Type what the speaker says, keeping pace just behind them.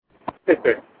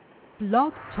sisters.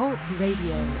 Blog Talk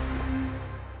Radio.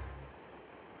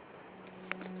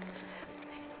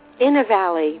 In a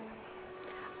valley,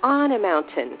 on a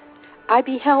mountain, I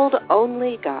beheld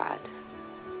only God.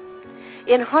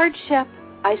 In hardship,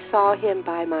 I saw him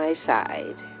by my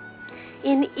side.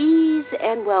 In ease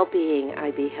and well-being, I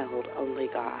beheld only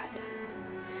God.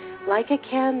 Like a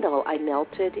candle, I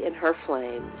melted in her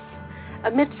flames.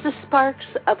 Amidst the sparks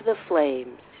of the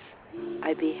flames,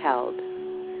 I beheld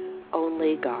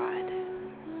only God.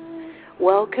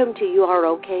 Welcome to You Are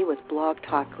Okay with Blog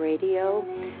Talk Radio.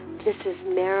 This is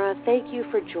Mara. Thank you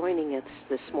for joining us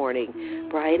this morning.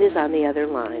 Brian is on the other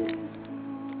line.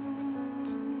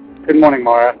 Good morning,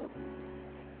 Mara.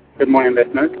 Good morning,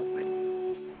 listeners.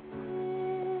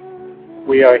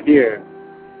 We are here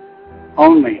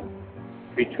only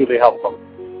to be truly helpful.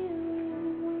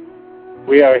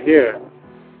 We are here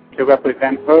to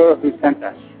represent her who sent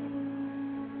us.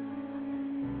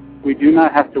 We do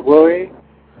not have to worry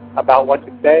about what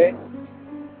to say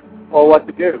or what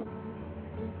to do,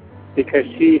 because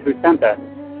she who sent us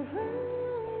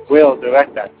will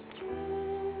direct us.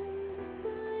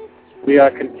 We are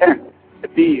content to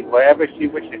be wherever she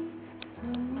wishes,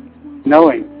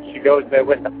 knowing she goes there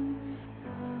with us.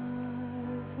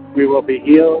 We will be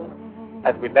healed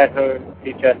as we let her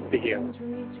teach us to heal.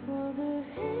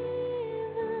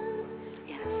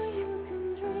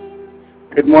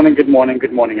 Good morning, good morning,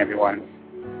 good morning, everyone.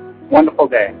 Wonderful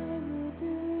day.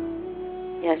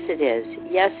 Yes, it is.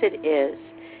 Yes, it is.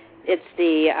 It's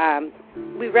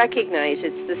we recognize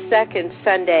it's the second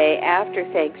Sunday after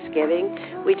Thanksgiving.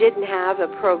 We didn't have a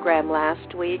program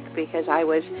last week because I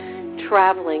was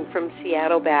traveling from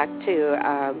Seattle back to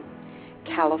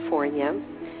California.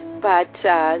 But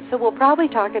so we'll probably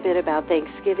talk a bit about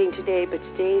Thanksgiving today, but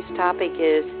today's topic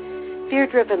is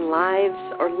fear-driven lives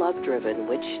or love-driven.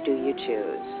 Which do you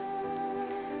choose?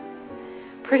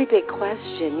 Pretty big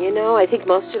question. You know, I think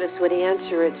most of us would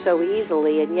answer it so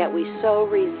easily, and yet we so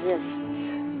resist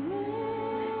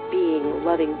being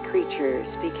loving creatures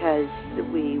because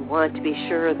we want to be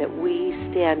sure that we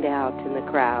stand out in the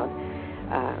crowd.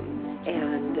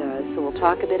 So we'll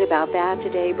talk a bit about that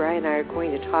today. Brian and I are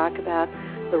going to talk about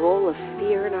the role of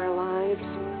fear in our lives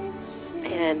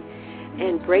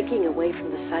and breaking away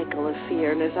from the cycle of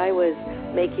fear. And as I was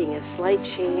making a slight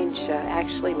change,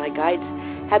 actually my guides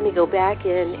had me go back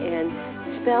in and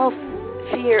spell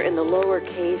fear in the lower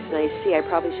case, and I see I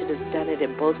probably should have done it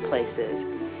in both places,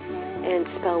 and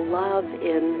spell love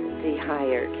in the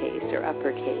higher case or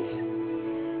upper case.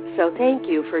 So thank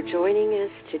you for joining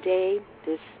us today,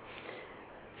 this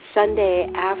Sunday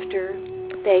after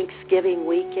Thanksgiving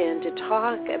weekend, to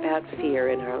talk about fear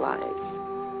in our lives.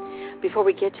 Before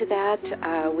we get to that,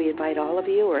 we invite all of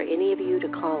you or any of you to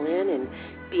call in and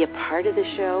be a part of the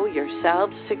show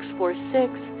yourselves,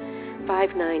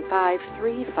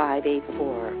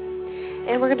 646-595-3584.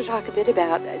 And we're going to talk a bit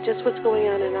about just what's going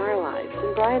on in our lives.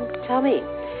 And Brian, tell me,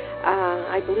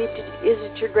 I believe, is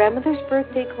it your grandmother's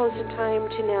birthday close in time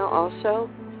to now also?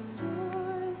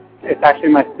 It's actually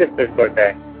my sister's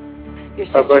birthday.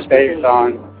 Her birthday is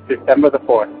on December the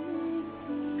 4th.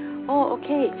 Oh,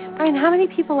 okay. Brian, how many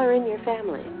people are in your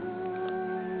family?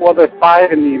 Well, there's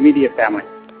 5 in the immediate family.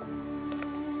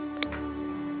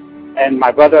 And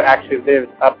my brother actually lives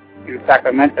up in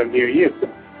Sacramento near you.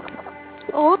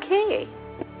 Oh, okay.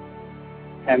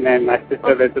 And then my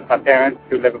sister lives with my parents,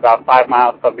 who live about 5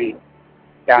 miles from me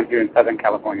down here in Southern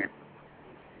California.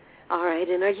 All right.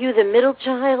 And are you the middle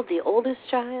child, the oldest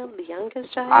child, the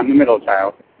youngest child? I'm the middle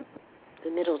child. The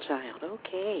middle child.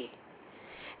 Okay.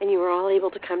 And you were all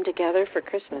able to come together for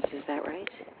Christmas, is that right?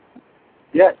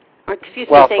 Yes. Or, excuse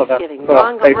me, Thanksgiving.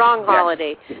 Wrong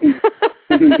holiday.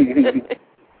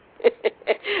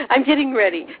 I'm getting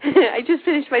ready. I just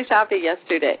finished my shopping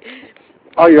yesterday.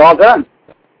 Oh, you're all done?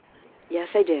 Yes,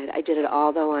 I did. I did it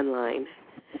all, though, online.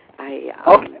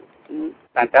 Okay.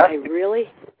 Fantastic. I really?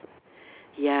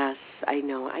 Yes, I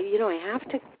know. I have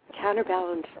to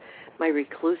counterbalance my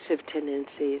reclusive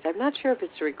tendencies. I'm not sure if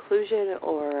it's reclusion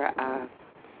or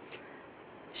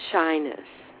shyness.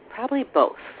 Probably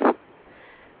both. But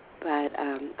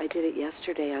I did it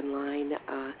yesterday online,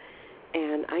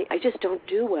 and I just don't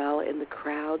do well in the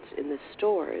crowds in the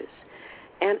stores.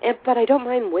 But I don't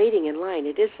mind waiting in line.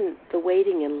 It isn't the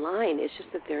waiting in line. It's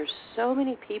just that there are so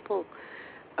many people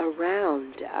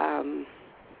around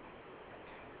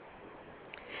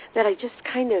that I just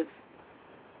kind of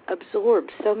absorb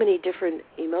so many different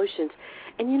emotions.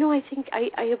 And, I think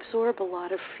I absorb a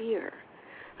lot of fear.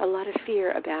 a lot of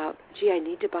fear about, gee, I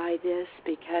need to buy this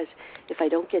because if I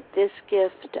don't get this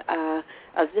gift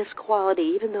of this quality,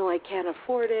 even though I can't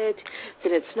afford it,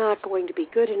 then it's not going to be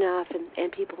good enough,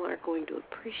 and people aren't going to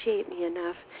appreciate me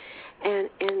enough. And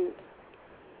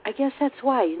I guess that's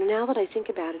why, now that I think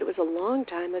about it, it was a long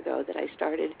time ago that I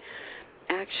started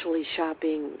actually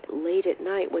shopping late at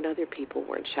night when other people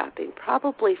weren't shopping,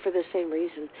 probably for the same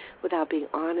reason, without being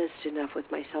honest enough with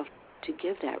myself to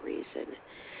give that reason.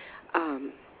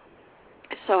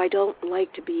 So I don't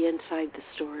like to be inside the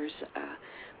stores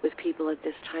with people at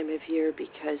this time of year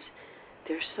because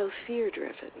they're so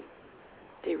fear-driven.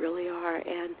 They really are.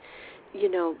 And,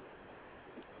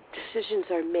 decisions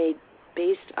are made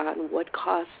based on what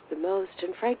costs the most.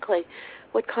 And frankly,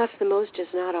 what costs the most is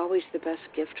not always the best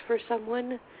gift for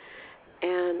someone.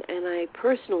 And I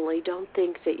personally don't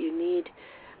think that you need,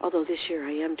 although this year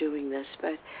I am doing this,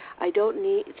 but I don't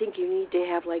think you need to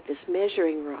have like this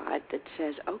measuring rod that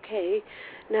says, okay,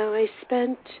 now I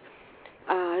spent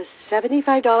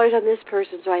 $75 on this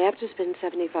person, so I have to spend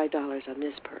 $75 on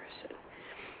this person.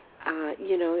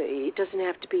 It doesn't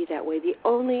have to be that way. The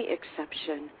only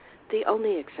exception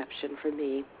for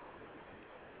me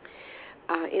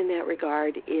in that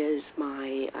regard is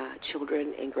my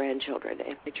children and grandchildren.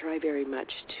 And I try very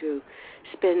much to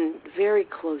spend very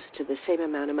close to the same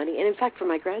amount of money. And in fact, for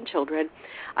my grandchildren,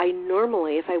 I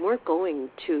normally, if I weren't going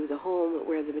to the home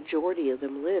where the majority of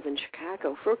them live in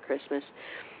Chicago for Christmas,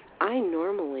 I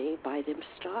normally buy them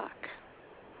stock.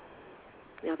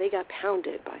 Now, they got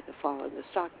pounded by the fall in the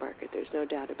stock market. There's no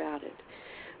doubt about it.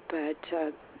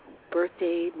 But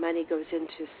birthday money goes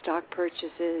into stock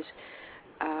purchases,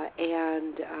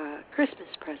 and Christmas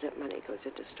present money goes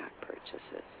into stock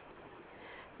purchases.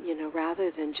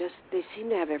 Rather than just, they seem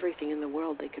to have everything in the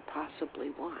world they could possibly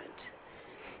want.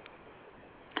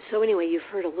 So anyway, you've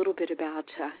heard a little bit about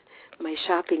my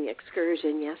shopping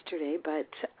excursion yesterday, but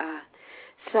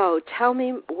so tell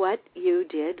me what you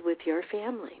did with your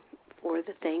family for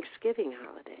the Thanksgiving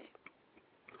holiday.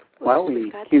 Well,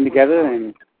 we came together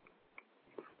and,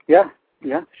 yeah,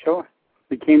 sure.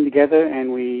 We came together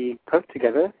and we cooked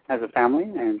together as a family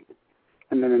and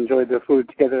then enjoyed the food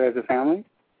together as a family.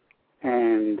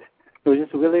 And it was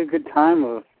just really a good time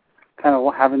of kind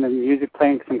of having the music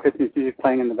playing, some Christmas music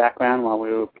playing in the background while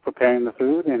we were preparing the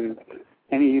food and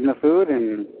eating the food.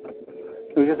 And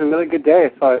it was just a really good day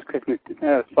as far as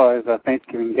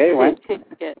Thanksgiving Day went.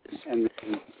 Yes. And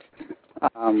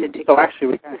so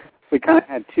actually we kind of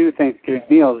had two Thanksgiving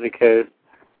meals because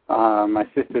my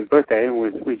sister's birthday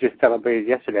we just celebrated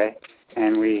yesterday,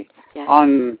 and we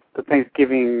on the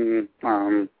Thanksgiving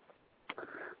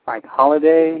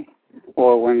holiday,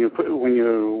 or when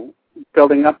you're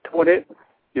building up toward it,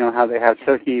 how they have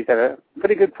turkeys at a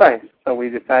pretty good price. So we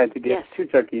decided to get two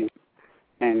turkeys,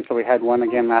 and so we had one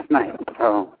again last night.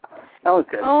 So that was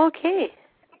good. Okay.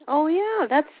 Oh yeah,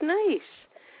 that's nice.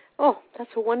 Oh,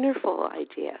 that's a wonderful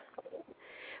idea.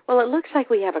 Well, it looks like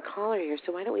we have a caller here,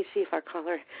 so why don't we see if our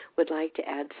caller would like to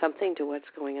add something to what's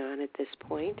going on at this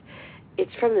point.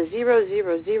 It's from the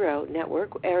 000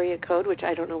 network area code, which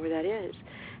I don't know where that is.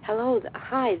 Hello.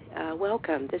 Hi.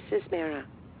 Welcome. This is Mara.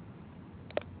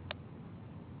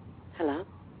 Hello.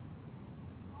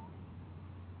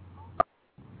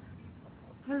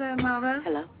 Hello, Mara.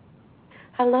 Hello.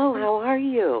 Hello. How are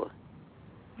you?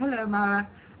 Hello, Mara.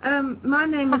 My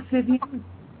name is Vivian.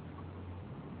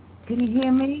 Can you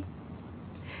hear me?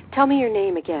 Tell me your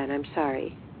name again. I'm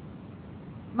sorry.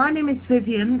 My name is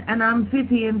Vivian, and I'm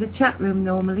Vivi in the chat room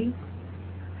normally.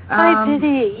 Hi,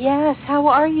 Vivi. Yes. How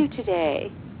are you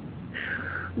today?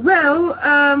 Well,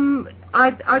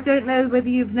 I don't know whether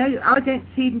you've noticed. I don't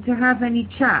seem to have any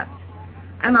chats,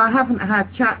 and I haven't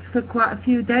had chats for quite a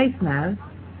few days now.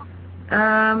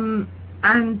 I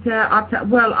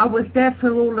was there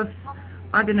for all of,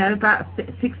 I don't know, about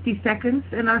 60 seconds,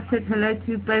 and I said hello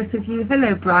to both of you.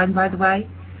 Hello, Brian, by the way.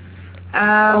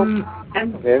 And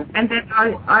then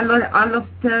I lost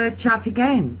chat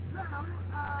again.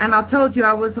 And I told you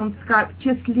I was on Skype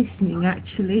just listening,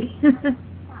 actually.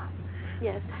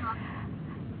 Yes.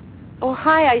 Oh,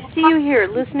 hi, I see you here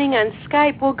listening on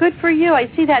Skype. Well, good for you. I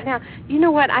see that now. You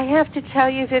know what? I have to tell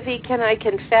you, Vivi, can I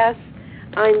confess?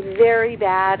 I'm very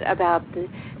bad about the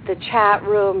chat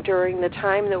room during the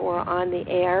time that we're on the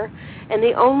air. And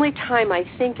the only time I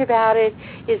think about it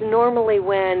is normally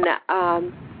when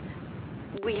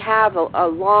we have a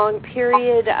long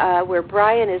period where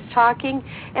Brian is talking,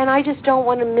 and I just don't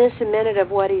want to miss a minute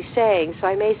of what he's saying. So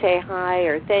I may say hi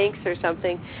or thanks or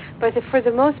something. But for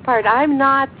the most part, I'm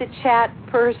not the chat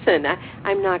person.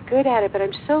 I'm not good at it, but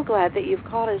I'm so glad that you've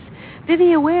called us.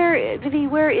 Vivi, where is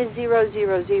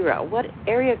 000? What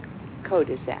area code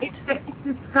is that? It's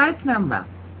a Skype number.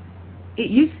 It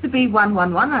used to be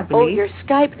 111, I believe. Oh, your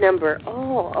Skype number.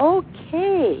 Oh,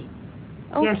 okay.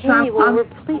 Okay, yes, we're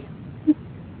pleased.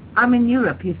 I'm in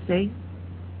Europe, you see.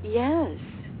 Yes.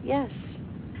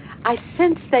 I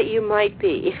sense that you might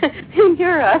be in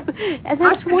Europe, and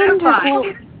that's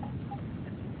wonderful.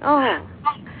 Oh.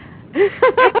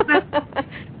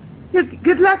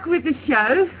 Good luck with the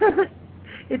show.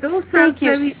 It all sounds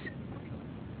very...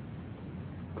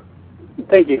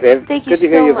 Thank you, Viv. Thank you Good to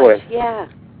hear your voice. Yeah,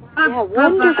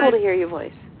 wonderful to hear your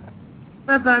voice.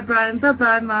 Bye-bye, Brian.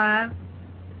 Bye-bye, Maya.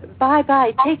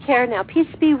 Bye-bye. Take care now. Peace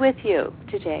be with you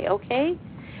today, okay?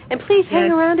 And please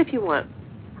hang around if you want.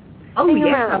 Oh, hang yes,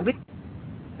 around. I will.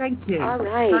 Thank you. All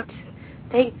right.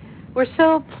 We're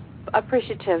so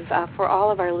appreciative for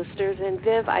all of our listeners. And,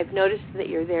 Viv, I've noticed that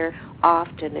you're there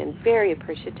often and very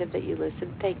appreciative that you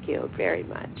listen. Thank you very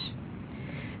much.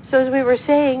 So as we were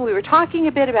saying, we were talking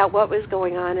a bit about what was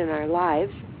going on in our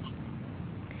lives.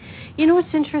 You know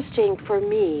what's interesting for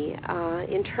me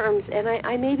in terms, and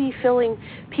I may be filling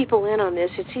people in on this.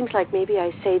 It seems like maybe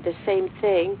I say the same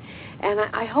thing, and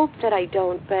I hope that I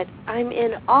don't, but I'm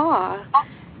in awe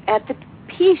at the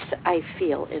peace I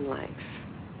feel in life.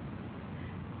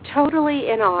 Totally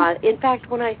in awe. In fact,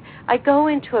 when I go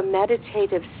into a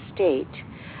meditative state,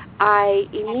 I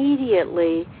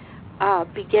immediately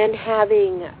begin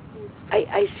having,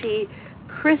 I see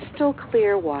crystal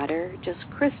clear water, just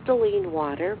crystalline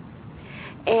water,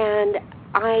 and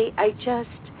I just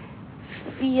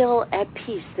feel at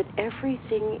peace that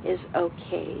everything is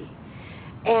okay.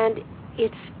 And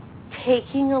it's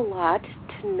taking a lot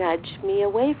to nudge me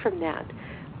away from that.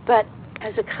 But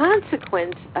as a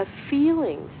consequence of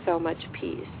feeling so much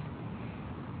peace,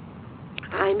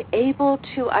 I'm able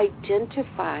to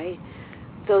identify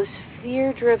those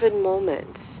fear-driven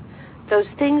moments, those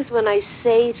things when I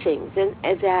say things and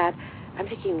that I'm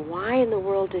thinking, why in the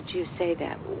world did you say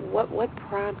that? What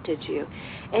prompted you?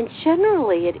 And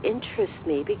generally it interests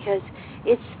me because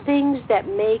it's things that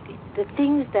make the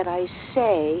things that I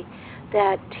say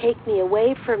that take me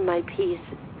away from my peace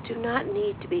do not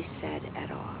need to be said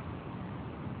at all.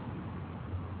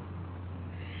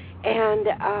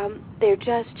 And they're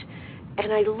just,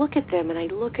 and I look at them and I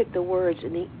look at the words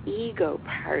and the ego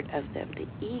part of them, the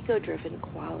ego-driven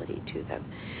quality to them,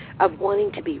 of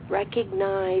wanting to be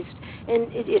recognized.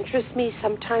 And it interests me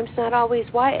sometimes, not always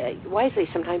wisely,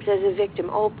 sometimes as a victim.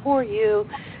 Oh, poor you,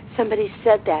 somebody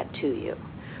said that to you.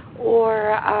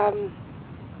 Or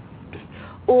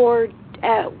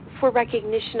for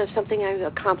recognition of something I've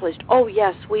accomplished. Oh,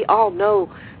 yes, we all know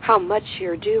how much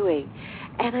you're doing.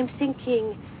 And I'm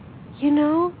thinking, you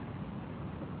know,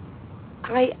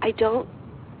 I don't,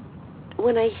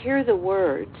 when I hear the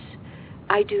words,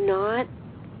 I do not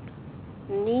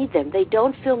need them. They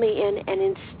don't fill me in, and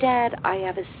instead I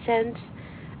have a sense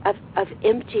of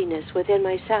emptiness within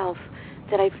myself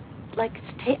that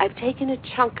I've taken a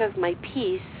chunk of my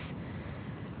peace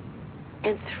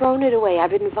and thrown it away.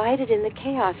 I've invited in the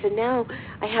chaos, and now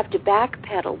I have to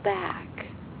backpedal back.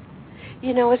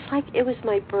 You know, it's like it was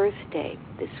my birthday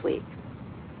this week.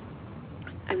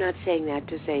 I'm not saying that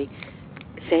to say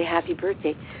happy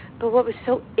birthday, but what was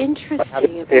so interesting about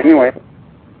anyway.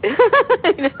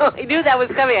 I knew that was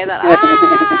coming. I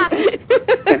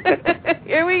thought,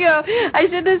 here we go. I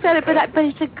shouldn't have said it, but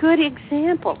it's a good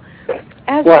example.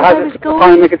 As I was going,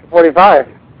 finally make it to 45.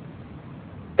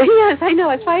 Yes, I know.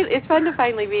 It's fun to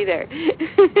finally be there.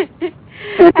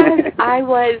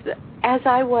 As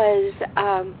I was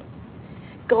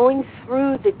going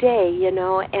through the day, you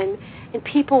know, and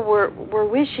people were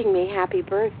wishing me happy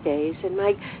birthdays, and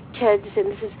my kids,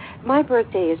 and my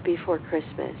birthday is before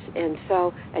Christmas, and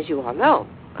so, as you all know,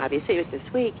 obviously it was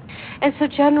this week, and so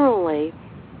generally,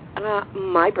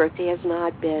 my birthday has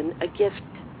not been a gift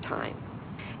time,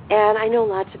 and I know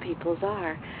lots of people's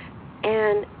are,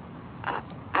 and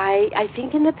I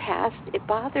think in the past it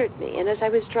bothered me, and as I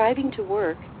was driving to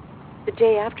work the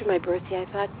day after my birthday,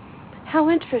 I thought, how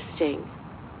interesting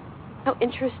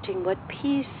what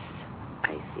peace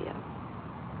I feel.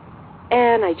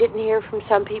 And I didn't hear from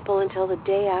some people until the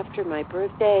day after my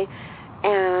birthday,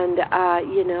 and,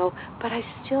 you know, but I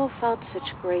still felt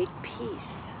such great peace.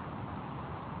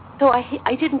 So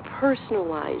I didn't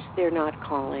personalize their not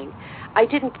calling. I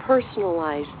didn't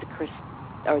personalize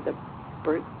the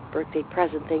birthday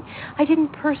present thing. I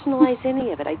didn't personalize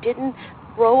any of it. I didn't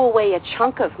throw away a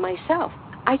chunk of myself.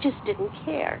 I just didn't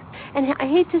care. And I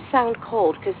hate to sound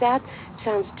cold, because that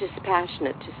sounds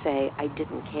dispassionate to say I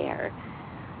didn't care.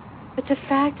 But the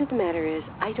fact of the matter is,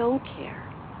 I don't care.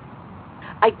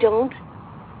 I don't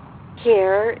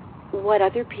care what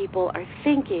other people are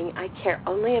thinking. I care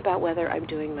only about whether I'm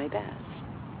doing my best.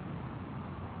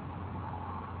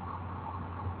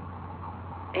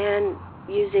 And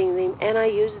I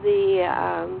use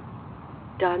the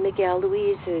Don Miguel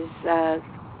Luis's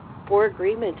 4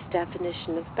 Agreements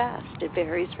definition of best. It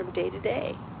varies from day to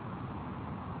day.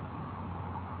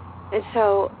 And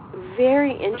so,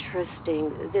 very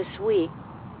interesting this week,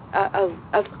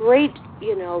 of great,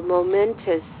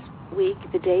 momentous week,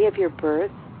 the day of your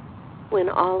birth, when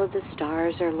all of the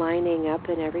stars are lining up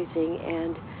and everything,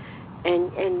 and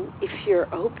if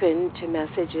you're open to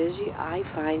messages, I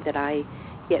find that I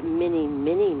get many,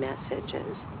 many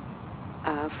messages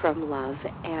from love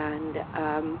and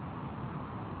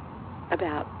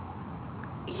about,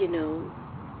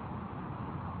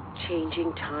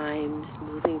 changing times,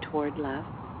 moving toward love.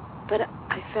 But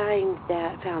I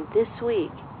found this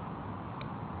week,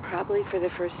 probably for the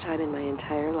first time in my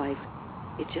entire life,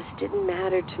 it just didn't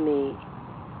matter to me,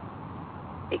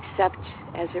 except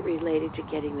as it related to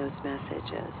getting those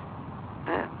messages.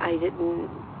 I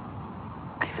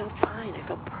felt fine. I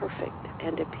felt perfect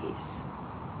and at peace.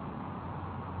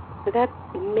 So that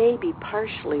may be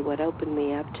partially what opened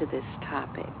me up to this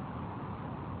topic.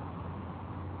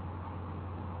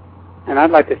 And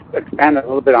I'd like to expand a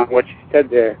little bit on what you said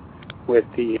there with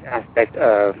the aspect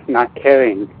of not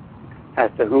caring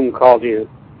as to whom called you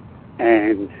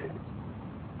and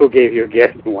who gave you a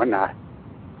gift and whatnot.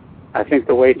 I think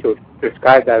the way to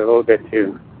describe that a little bit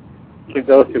to give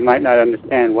those who might not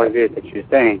understand what it is that you're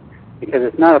saying, because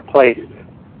it's not a place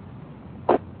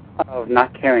of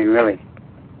not caring really,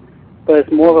 but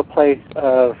it's more of a place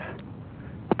of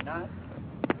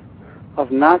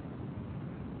not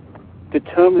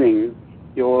determining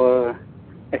your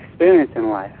experience in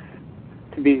life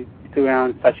to be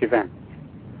around such events.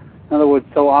 In other words,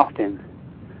 so often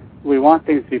we want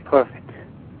things to be perfect,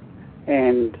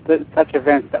 and such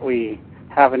events that we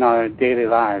have in our daily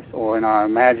lives or in our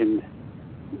imagined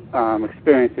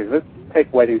experiences. Let's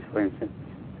take weddings, for instance.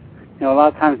 A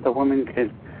lot of times the woman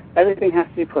everything has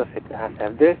to be perfect. It has to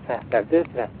have this, it has to have this,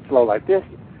 it has to flow like this,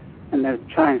 and they're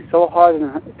trying so hard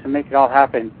to make it all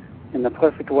happen in the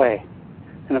perfect way.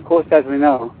 And of course, as we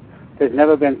know, there's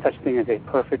never been such thing as a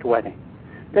perfect wedding.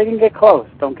 They can get close,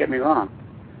 don't get me wrong,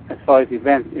 as far as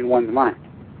events in one's mind.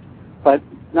 But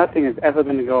nothing is ever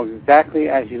going to go exactly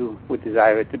as you would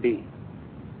desire it to be.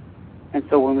 And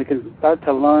so when we can start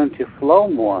to learn to flow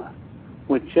more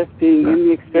with just being in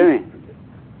the experience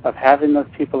of having those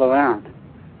people around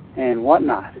and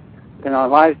whatnot, then our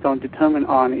lives don't determine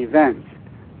on events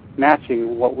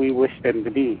matching what we wish them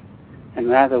to be. And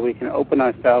rather we can open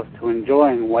ourselves to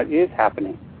enjoying what is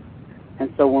happening.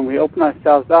 And so when we open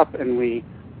ourselves up and we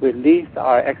release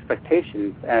our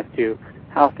expectations as to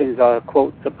how things are,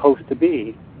 quote, supposed to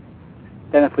be,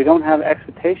 then if we don't have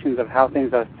expectations of how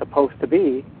things are supposed to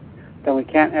be, then we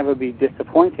can't ever be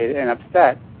disappointed and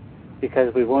upset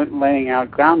because we weren't laying out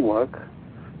groundwork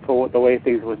for the way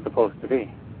things were supposed to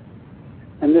be.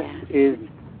 And this is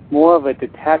more of a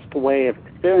detached way of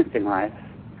experiencing life.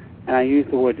 And I use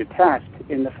the word detached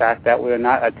in the fact that we're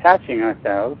not attaching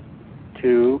ourselves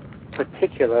to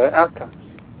particular outcomes.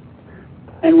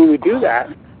 And when we do that,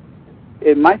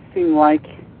 it might seem like,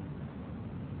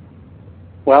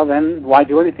 well then, why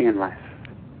do anything in life?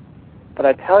 But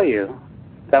I tell you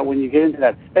that when you get into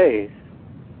that space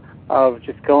of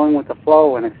just going with the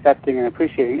flow and accepting and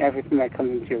appreciating everything that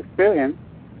comes into your experience,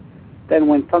 then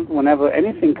whenever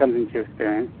anything comes into your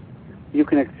experience, you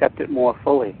can accept it more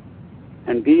fully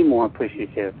and be more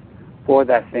appreciative for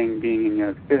that thing being in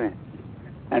your experience.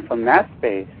 And from that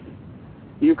space,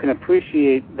 you can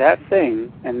appreciate that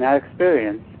thing and that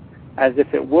experience as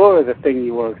if it were the thing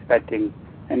you were expecting,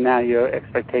 and now your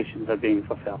expectations are being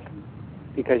fulfilled.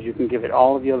 Because you can give it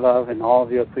all of your love and all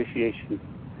of your appreciation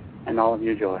and all of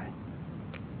your joy.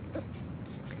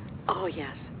 Oh,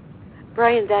 yes.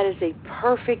 Brian, that is a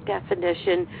perfect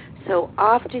definition. So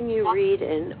often you read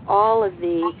in all of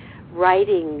the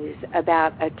writings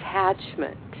about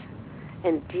attachment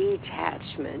and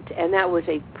detachment, and that was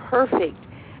a perfect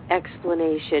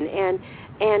explanation.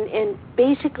 And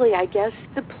basically, I guess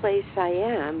the place I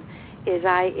am is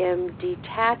I am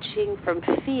detaching from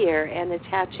fear and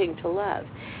attaching to love.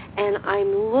 And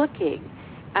I'm looking,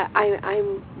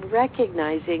 I'm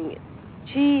recognizing,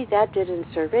 gee, that didn't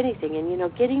serve anything.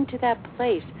 And, getting to that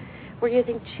place where you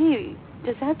think, gee,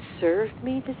 does that serve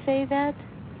me to say that?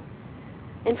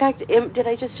 In fact, did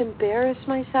I just embarrass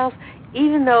myself?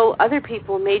 Even though other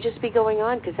people may just be going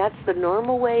on, because that's the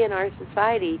normal way in our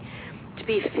society, to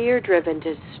be fear-driven,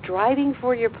 to striving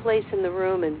for your place in the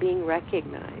room and being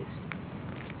recognized.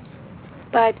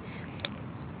 But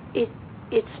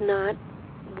it's not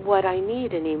what I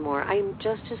need anymore. I'm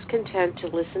just as content to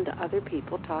listen to other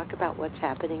people talk about what's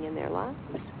happening in their lives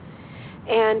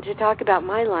and to talk about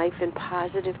my life in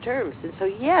positive terms. And so,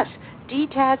 yes,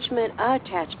 detachment,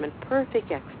 attachment,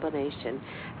 perfect explanation.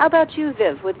 How about you,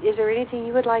 Viv? Is there anything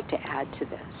you would like to add to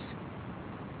this?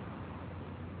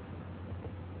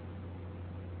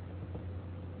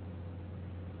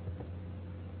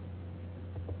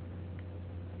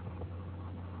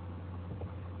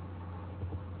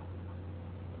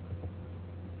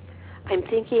 I'm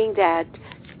thinking that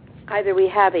either we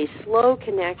have a slow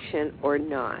connection or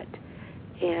not.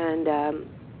 And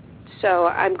so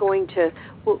I'm going to,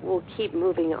 we'll keep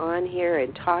moving on here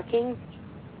and talking.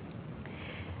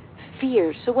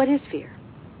 Fear. So what is fear?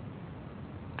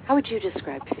 How would you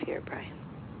describe fear, Brian?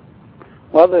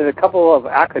 Well, there's a couple of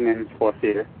acronyms for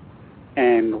fear.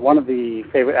 And one of the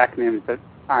favorite acronyms that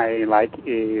I like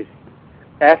is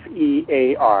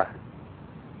FEAR.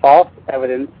 False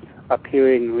evidence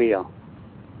appearing real.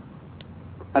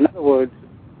 In other words,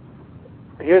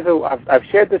 I've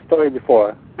shared this story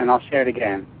before, and I'll share it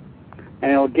again. And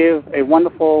it'll give a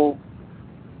wonderful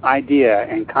idea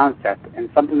and concept and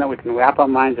something that we can wrap our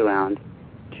minds around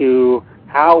to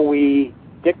how we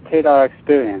dictate our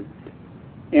experience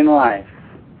in life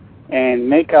and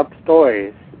make up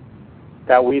stories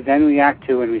that we then react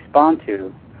to and respond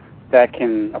to that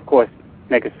can, of course,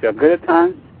 make us feel good at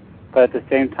times, but at the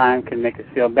same time can make us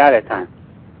feel bad at times.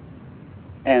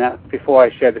 And before I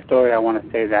share the story, I want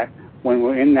to say that when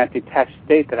we're in that detached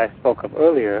state that I spoke of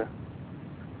earlier,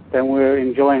 then we're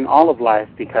enjoying all of life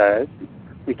because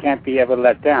we can't be ever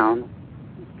let down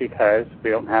because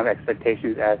we don't have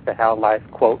expectations as to how life,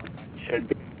 quote, should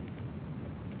be.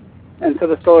 And so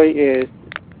the story is,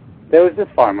 there was this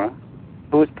farmer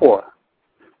who was poor,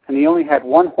 and he only had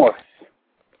one horse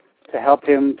to help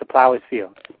him to plow his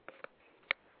fields.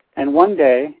 And one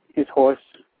day, his horse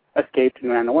escaped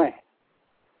and ran away.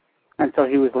 And so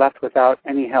he was left without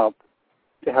any help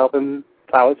to help him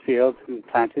plow his fields and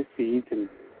plant his seeds and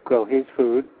grow his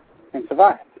food and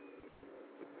survive.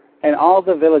 And all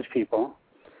the village people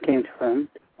came to him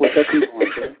with their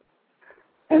condolences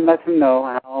and let him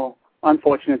know how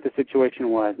unfortunate the situation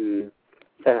was and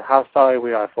said how sorry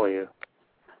we are for you.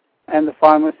 And the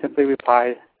farmer simply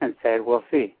replied and said, we'll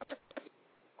see.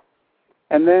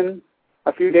 And then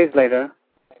a few days later,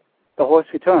 the horse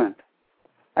returned,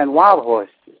 and wild horse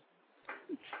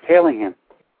tailing him.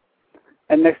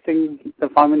 And next thing the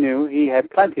farmer knew, he had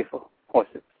plentiful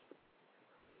horses,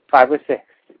 5 or 6.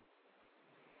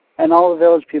 And all the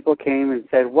village people came and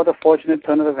said, what a fortunate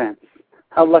turn of events.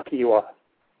 How lucky you are.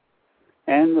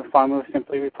 And the farmer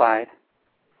simply replied,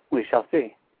 we shall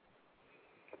see.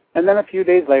 And then a few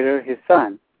days later, his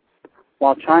son,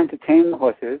 while trying to tame the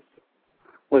horses,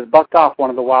 was bucked off one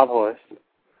of the wild horses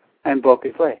and broke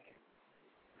his leg.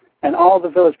 And all the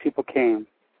village people came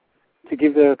to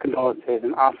give their condolences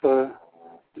and offer,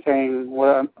 saying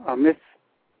what a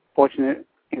misfortunate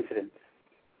incident.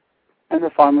 And the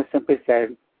farmer simply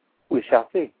said, we shall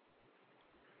see.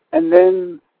 And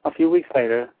then a few weeks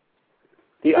later,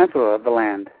 the emperor of the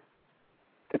land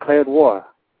declared war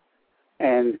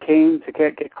and came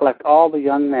to collect all the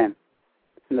young men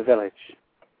in the village.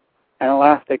 And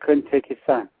alas, they couldn't take his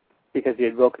son because he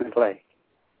had broken his leg.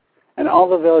 And all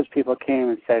the village people came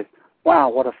and said, wow,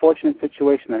 what a fortunate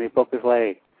situation that he broke his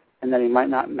leg and that he might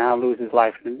not now lose his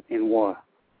life in war.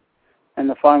 And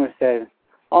the farmer said,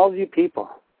 all of you people,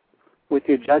 with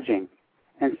your judging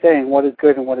and saying what is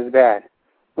good and what is bad,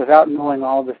 without knowing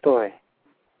all the story.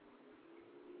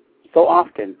 So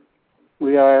often,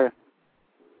 we are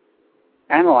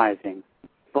analyzing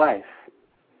life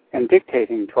and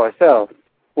dictating to ourselves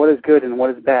what is good and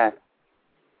what is bad.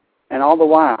 And all the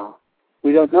while,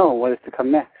 we don't know what is to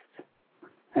come next.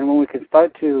 And when we can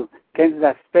start to get into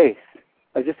that space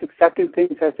of just accepting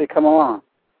things as they come along,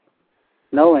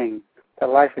 knowing that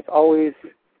life is always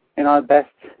in our best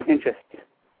interest,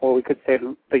 or we could say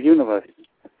the universe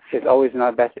is always in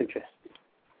our best interest,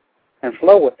 and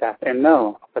flow with that and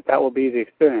know that that will be the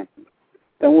experience,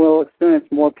 then we'll experience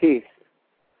more peace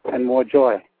and more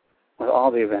joy with all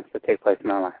the events that take place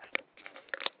in our lives.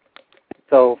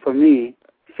 So for me,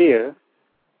 fear,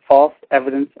 false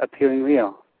evidence appearing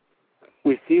real.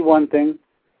 We see one thing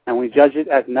and we judge it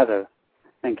as another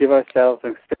and give ourselves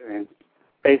an experience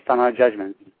based on our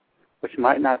judgments, which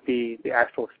might not be the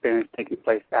actual experience taking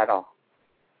place at all.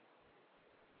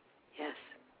 Yes.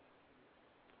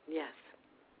 Yes.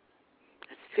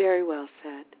 That's very well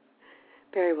said.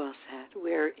 Very well said.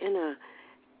 We're in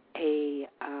a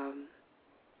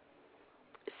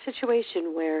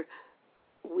situation where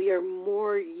we are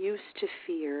more used to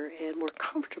fear and more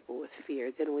comfortable with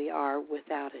fear than we are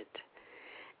without it.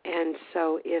 And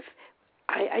so if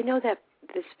I know that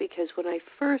this because when I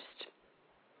first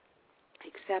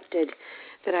accepted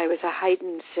that I was a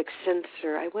heightened sixth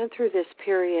senser, I went through this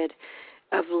period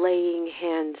of laying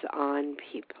hands on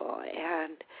people.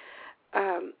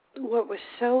 And what was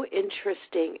so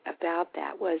interesting about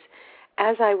that was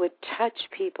as I would touch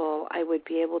people, I would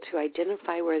be able to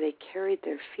identify where they carried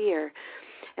their fear.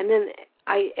 And then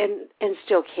and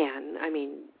still can. I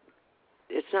mean,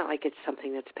 it's not like it's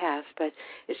something that's past, but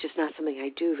it's just not something I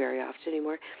do very often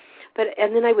anymore.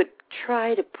 And then I would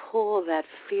try to pull that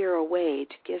fear away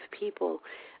to give people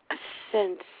a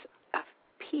sense of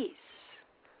peace,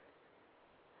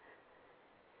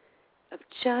 of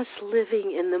just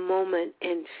living in the moment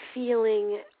and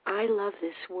feeling, I love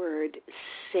this word,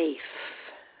 safe.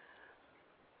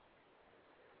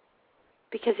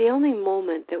 Because the only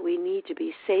moment that we need to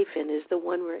be safe in is the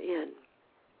one we're in.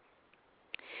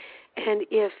 And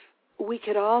if we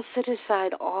could all set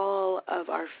aside all of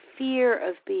our fear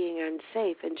of being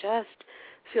unsafe and just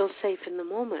feel safe in the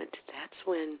moment, that's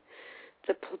when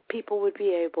the people would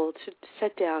be able to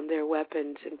set down their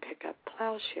weapons and pick up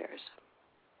plowshares.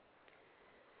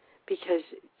 Because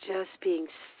just being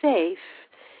safe,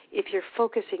 if you're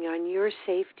focusing on your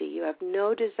safety, you have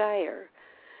no desire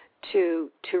to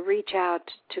reach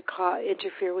out to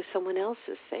interfere with someone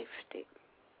else's safety.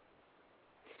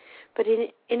 But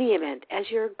in any event,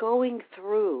 as you're going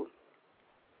through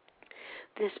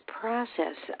this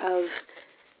process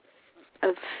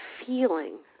of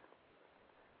feeling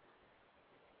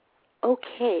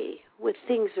okay with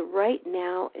things right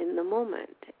now in the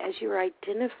moment, as you're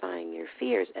identifying your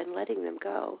fears and letting them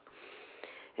go,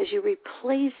 as you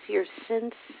replace your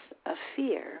sense of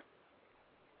fear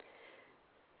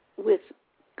with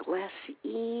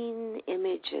glassine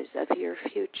images of your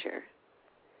future,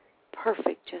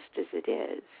 perfect just as it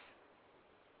is,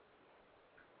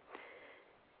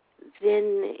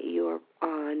 then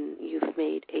you've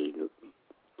made a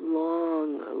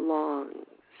long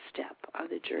step on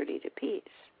the journey to peace.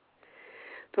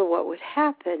 But what would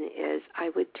happen is I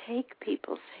would take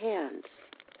people's hands,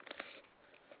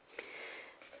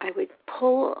 I would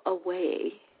pull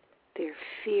away their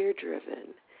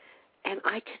fear-driven, and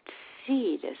I could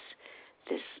see this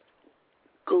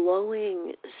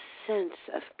glowing sense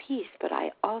of peace, but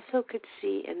I also could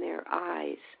see in their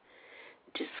eyes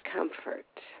discomfort.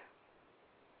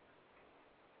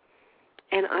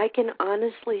 And I can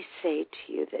honestly say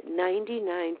to you that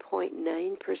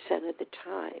 99.9% of the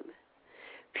time,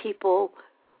 people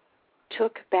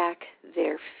took back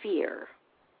their fear,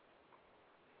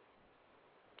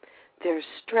 their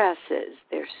stresses,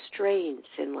 their strains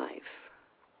in life,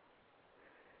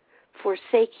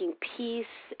 forsaking peace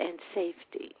and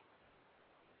safety,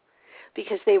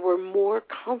 because they were more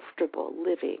comfortable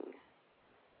living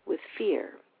with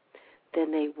fear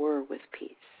than they were with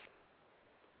peace.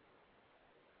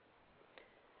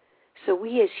 So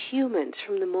we as humans,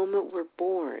 from the moment we're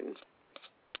born,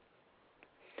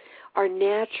 are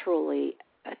naturally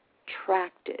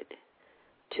attracted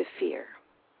to fear,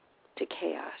 to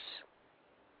chaos.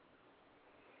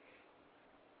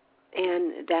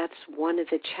 And that's one of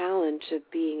the challenges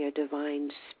of being a divine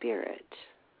spirit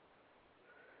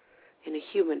in a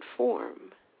human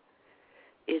form,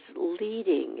 is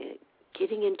leading,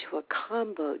 getting into a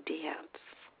combo dance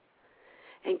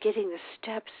and getting the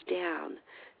steps down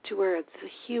to where the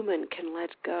human can let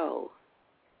go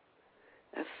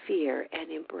of fear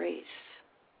and embrace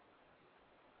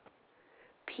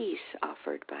peace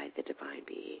offered by the divine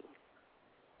being,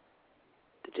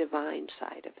 the divine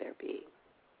side of their being.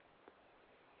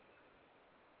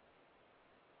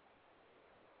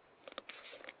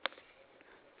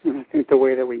 I think the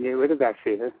way that we get rid of that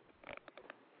fear,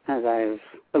 as I've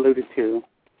alluded to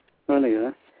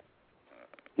earlier,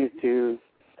 is to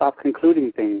stop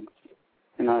concluding things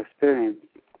in our experience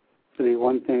to be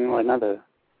one thing or another,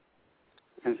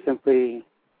 and simply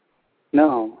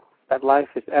know that life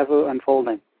is ever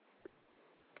unfolding.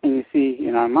 And you see,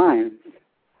 in our minds,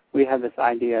 we have this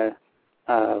idea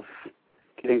of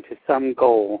getting to some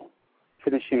goal,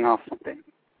 finishing off something.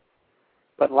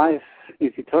 But life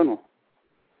is eternal.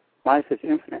 Life is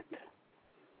infinite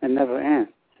and never ends.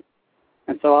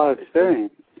 And so our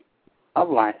experience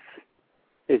of life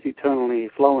is eternally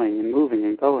flowing and moving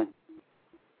and going.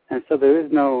 And so there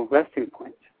is no resting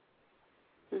point.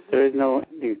 Mm-hmm. There is no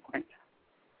ending point.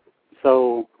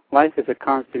 So life is a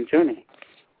constant journey.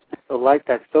 So like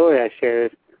that story I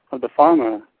shared of the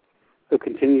farmer who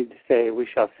continued to say, we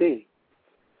shall see,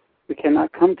 we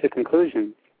cannot come to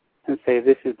conclusions and say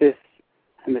this is this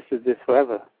and this is this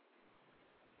forever.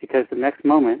 Because the next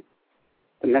moment,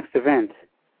 the next event,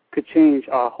 could change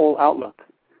our whole outlook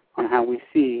on how we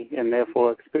see and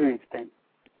therefore experience things.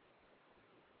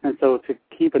 And so to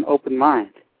keep an open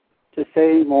mind, to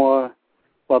say more,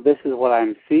 well, this is what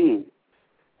I'm seeing,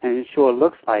 and it sure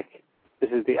looks like this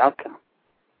is the outcome,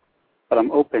 but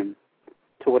I'm open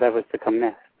to whatever's to come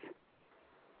next.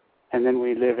 And then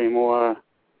we live a more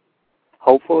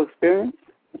hopeful experience,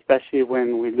 especially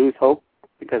when we lose hope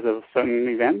because of certain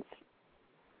events,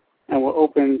 and we're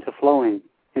open to flowing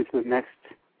into the next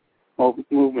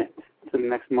movement, to the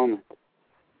next moment,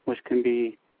 which can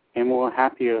be a more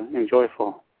happier and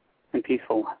joyful and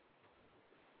peaceful one.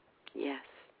 Yes,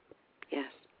 yes.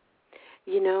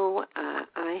 You know,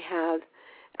 I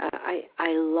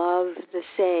love the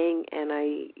saying,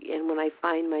 and when I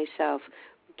find myself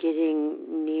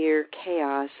getting near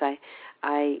chaos,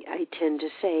 I tend to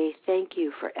say, thank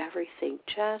you for everything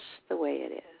just the way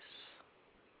it is.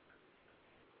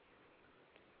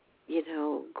 You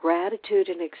know, gratitude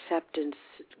and acceptance,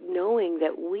 knowing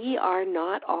that we are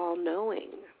not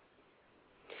all-knowing.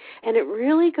 And it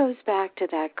really goes back to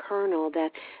that kernel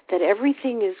that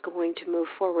everything is going to move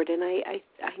forward. And I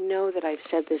know that I've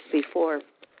said this before,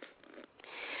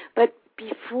 but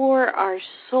before our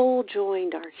soul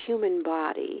joined our human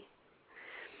body,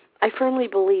 I firmly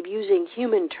believe, using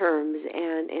human terms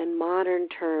and modern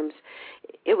terms,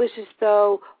 it was as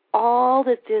though all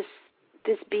that this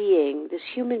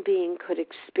human being could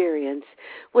experience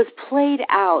was played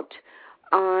out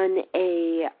on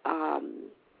a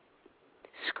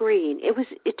screen.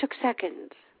 It took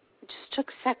seconds. It just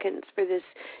took seconds for this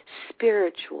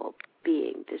spiritual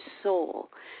being, this soul,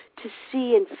 to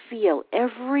see and feel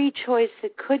every choice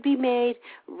that could be made,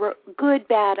 good,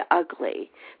 bad, ugly.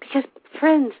 Because,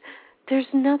 friends,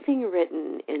 there's nothing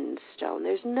written in stone.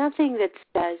 There's nothing that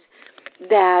says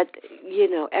that, you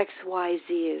know, X, Y,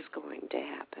 Z is going to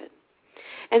happen.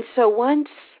 And so once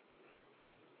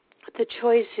the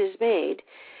choice is made,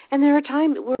 and there are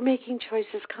times we're making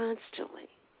choices constantly,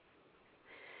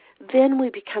 then we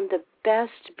become the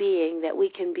best being that we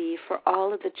can be for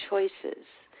all of the choices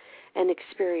and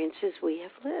experiences we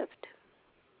have lived.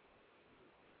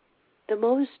 The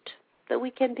most that we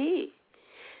can be.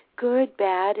 Good,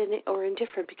 bad, or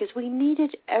indifferent, because we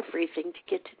needed everything to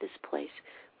get to this place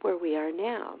where we are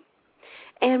now.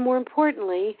 And more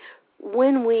importantly,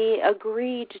 when we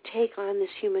agreed to take on this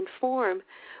human form,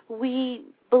 we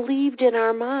believed in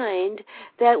our mind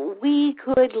that we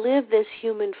could live this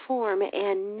human form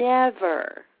and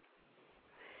never,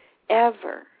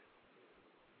 ever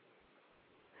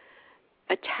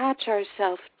attach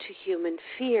ourselves to human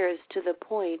fears to the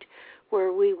point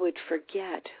where we would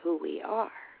forget who we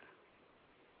are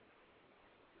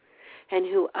and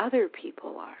who other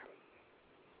people are.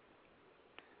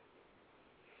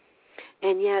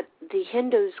 And yet the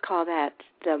Hindus call that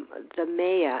the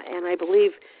Maya, and I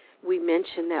believe we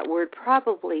mentioned that word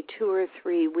probably 2 or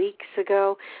 3 weeks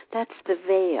ago. That's the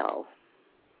veil.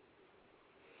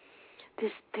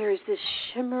 There's this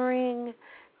shimmering,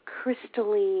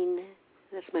 crystalline,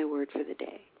 that's my word for the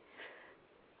day,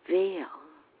 veil.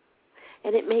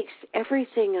 And it makes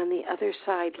everything on the other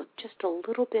side look just a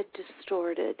little bit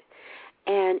distorted.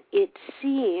 And it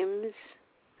seems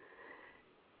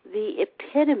the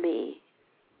epitome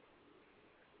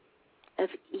of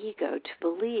ego to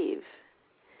believe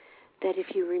that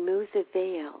if you remove the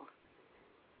veil,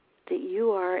 that you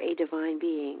are a divine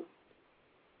being,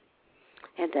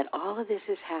 and that all of this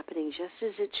is happening just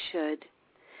as it should,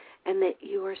 and that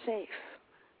you are safe.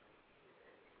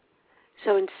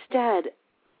 So instead,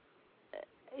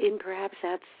 perhaps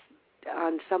that's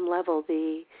on some level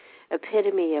the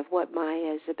epitome of what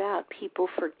Maya is about. People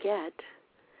forget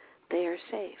they are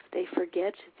safe. They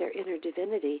forget their inner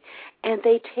divinity, and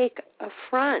they take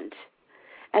affront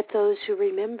at those who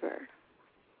remember.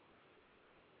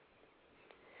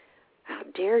 How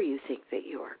dare you think that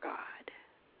you are God,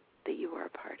 that you are a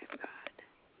part of God?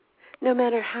 No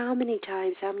matter how many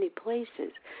times, how many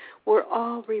places, we're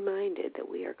all reminded that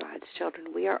we are God's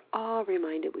children. We are all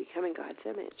reminded we come in God's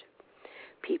image.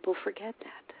 People forget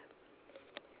that.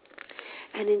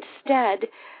 And instead,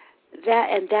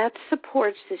 that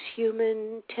supports this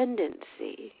human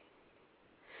tendency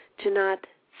to not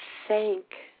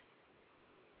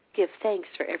give thanks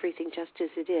for everything just as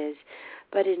it is,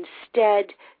 but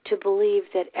instead to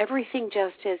believe that everything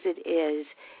just as it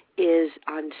is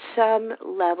on some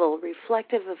level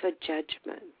reflective of a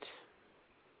judgment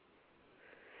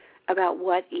about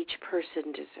what each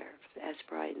person deserves, as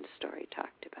Brian's story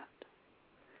talked about.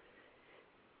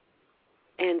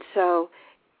 And so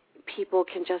people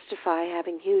can justify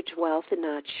having huge wealth and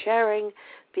not sharing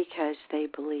because they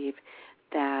believe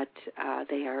that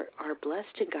they are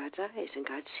blessed in God's eyes and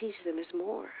God sees them as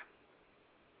more.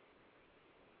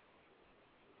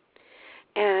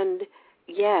 And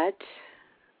yet,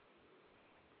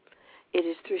 it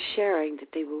is through sharing that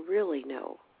they will really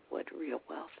know what real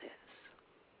wealth is.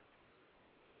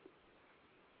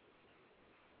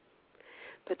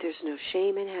 But there's no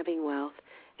shame in having wealth,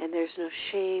 and there's no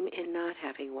shame in not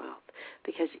having wealth,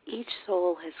 because each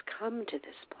soul has come to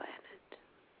this planet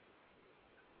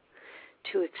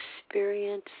to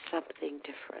experience something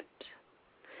different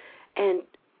and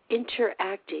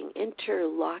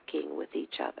interlocking with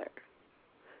each other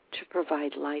to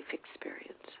provide life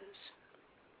experiences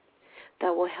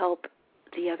that will help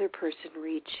the other person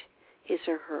reach his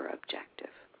or her objective.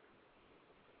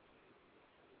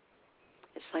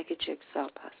 It's like a jigsaw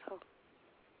puzzle.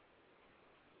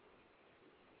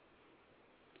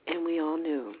 And we all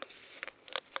knew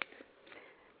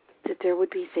that there would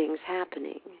be things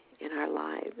happening in our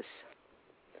lives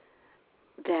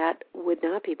that would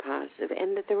not be positive,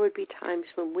 and that there would be times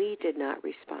when we did not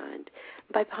respond.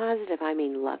 By positive, I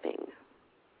mean loving.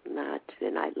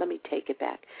 Let me take it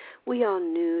back. We all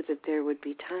knew that there would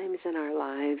be times in our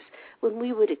lives when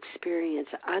we would experience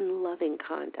unloving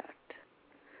conduct,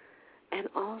 and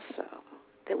also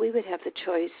that we would have the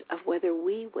choice of whether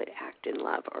we would act in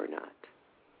love or not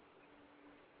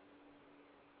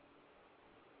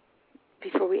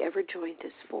before we ever joined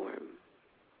this form.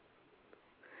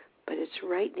 But it's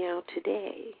right now,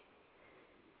 today.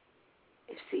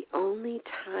 It's the only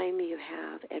time you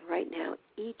have, and right now,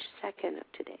 each second of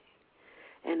today,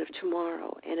 and of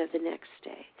tomorrow, and of the next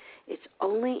day. It's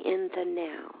only in the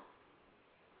now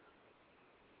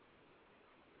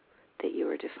that you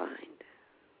are defined.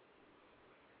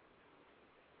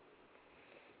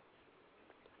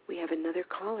 We have another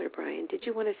caller, Brian. Did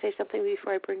you want to say something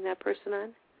before I bring that person on?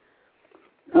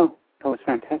 Oh, that was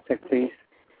fantastic. Please,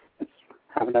 let's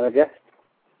have another guest.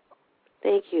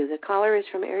 Thank you. The caller is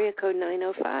from area code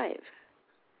 905.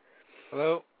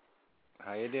 Hello.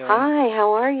 How you doing? Hi,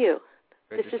 how are you?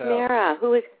 Good This yourself. is Mara.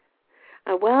 Who is?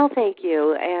 Well, thank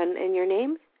you. And your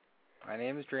name? My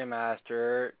name is Dream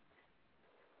Master.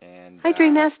 And hi,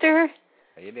 Dream Master.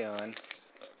 How you doing?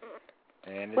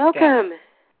 And it's welcome. Dennis.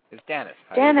 It's Dennis.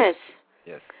 How Dennis.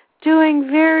 Yes. Doing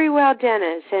very well,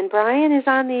 Dennis. And Brian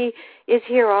is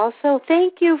here also.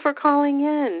 Thank you for calling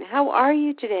in. How are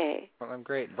you today? Well, I'm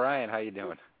great. Brian, how you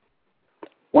doing?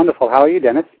 Wonderful. How are you,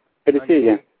 Dennis? Good to see you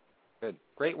again. Good.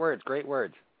 Great words. Great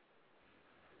words.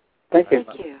 Thank you.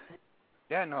 Thank you.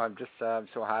 Yeah, no, I'm just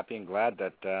so happy and glad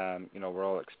that we're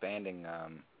all expanding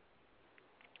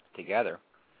together.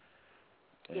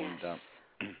 And yes.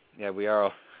 Yeah, we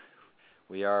are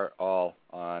all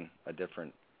on a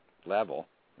different level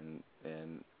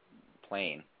in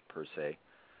plane per se,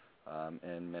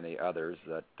 and many others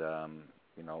that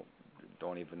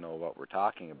don't even know what we're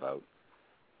talking about.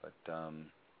 But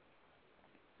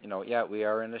yeah, we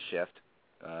are in a shift,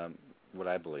 what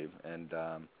I believe, and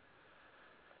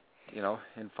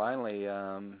and finally,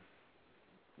 and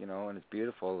it's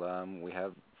beautiful. We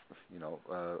have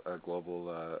a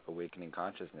global awakening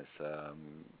consciousness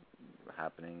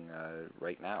happening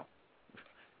right now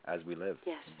as we live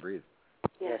yes. and breathe.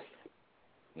 Yes.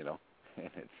 And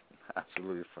it's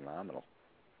absolutely phenomenal.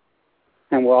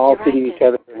 And we're all You're feeding right, each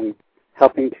other and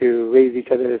helping to raise each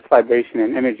other's vibration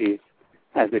and energies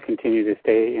as we continue to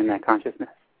stay in that consciousness.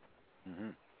 Mm-hmm.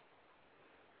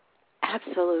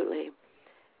 Absolutely.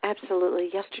 Absolutely.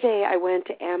 Yesterday I went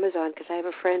to Amazon because I have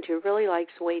a friend who really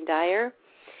likes Wayne Dyer.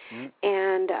 Mm-hmm.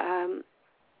 And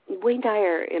Wayne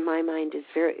Dyer, in my mind,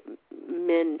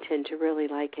 men tend to really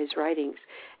like his writings.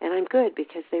 And I'm good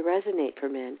because they resonate for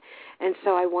men. And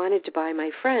so I wanted to buy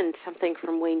my friend something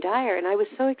from Wayne Dyer. And I was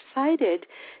so excited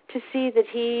to see that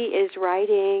he is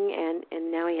writing,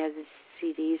 and now he has his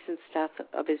CDs and stuff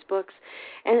of his books.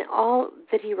 And all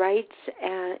that he writes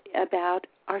about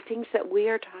are things that we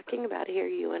are talking about here,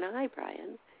 you and I,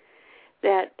 Brian.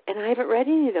 And I haven't read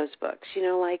any of those books,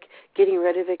 like Getting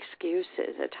Rid of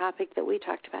Excuses, a topic that we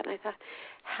talked about. And I thought,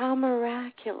 how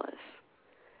miraculous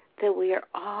that we are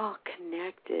all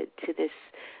connected to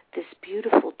this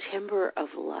beautiful timbre of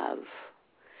love,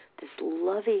 this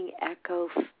loving echo,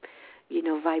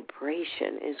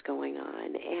 vibration is going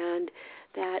on. And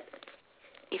that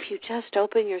if you just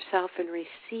open yourself and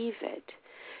receive it,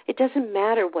 it doesn't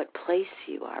matter what place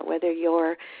you are,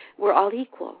 we're all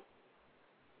equal.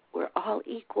 We're all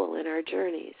equal in our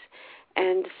journeys.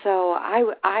 And so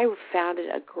I found it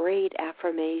a great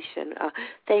affirmation.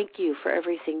 Thank you for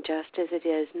everything just as it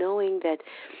is, knowing that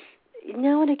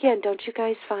now and again, don't you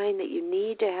guys find that you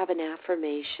need to have an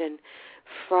affirmation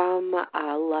from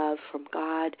love, from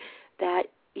God, that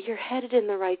you're headed in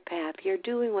the right path, you're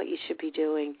doing what you should be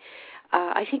doing.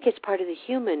 I think it's part of the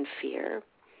human fear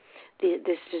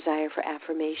this desire for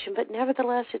affirmation, but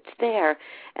nevertheless it's there.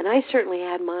 And I certainly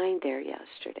had mine there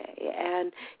yesterday.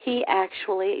 And he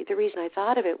actually, the reason I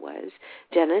thought of it was,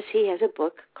 Dennis, he has a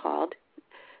book called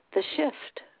The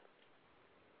Shift.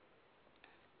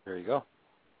 There you go.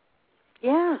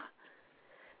 Yeah.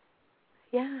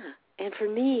 Yeah. And for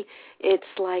me, it's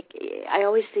like, I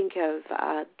always think of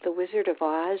The Wizard of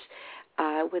Oz,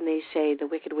 when they say the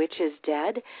Wicked Witch is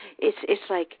dead. It's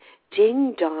like,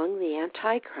 ding dong, the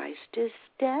Antichrist is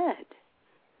dead.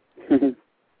 Yep.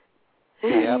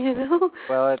 You know?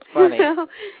 Well, it's funny. You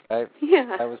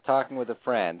know? I was talking with a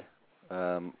friend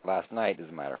last night, as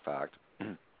a matter of fact,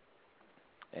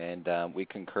 and we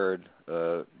concurred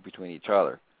between each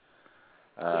other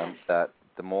that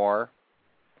the more,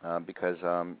 because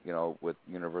with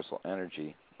universal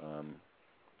energy,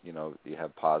 you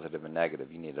have positive and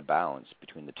negative. You need a balance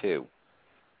between the two.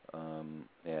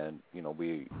 And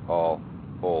we all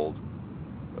hold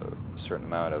a certain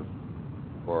amount of,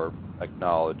 or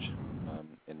acknowledge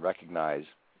and recognize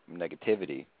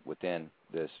negativity within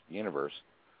this universe,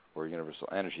 or universal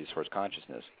energy source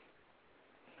consciousness,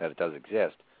 that it does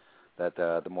exist. That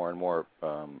the more and more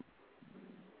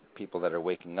people that are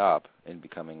waking up and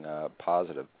becoming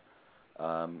positive,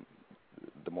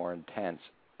 the more intense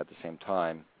at the same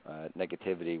time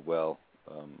negativity will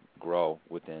grow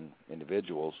within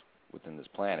individuals within this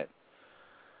planet,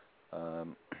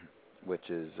 which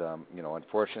is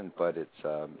unfortunate, but it's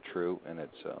true and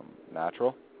it's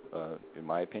natural, in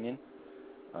my opinion.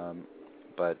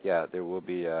 But yeah, there will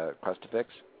be a crucifix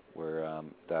where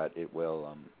that it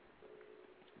will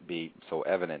be so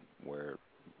evident, where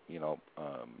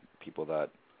people that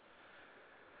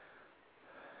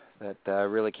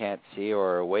really can't see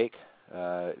or are awake,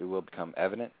 it will become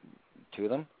evident to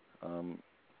them.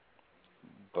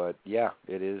 But yeah,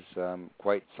 it is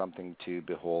quite something to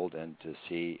behold and to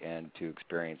see and to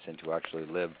experience and to actually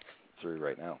live through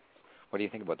right now. What do you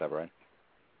think about that, Brian?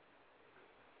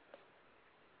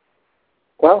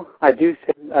 Well, I do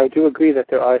agree that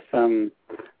there are some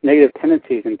negative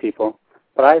tendencies in people,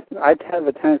 but I have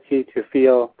a tendency to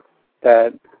feel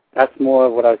that that's more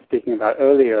of what I was speaking about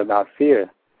earlier about fear,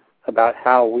 about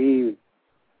how we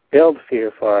build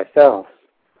fear for ourselves.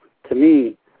 To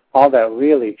me, all that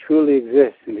really, truly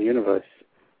exists in the universe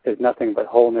is nothing but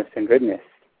wholeness and goodness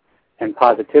and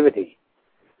positivity,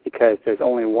 because there's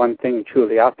only one thing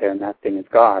truly out there, and that thing is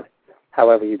God.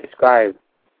 However you describe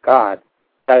God,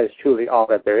 that is truly all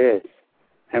that there is.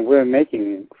 And we're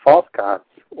making false gods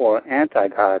or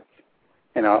anti-gods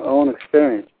in our own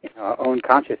experience, in our own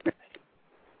consciousness,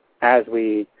 as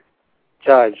we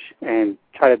judge and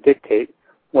try to dictate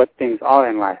what things are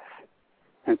in life.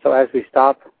 And so as we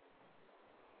stop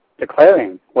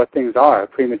declaring what things are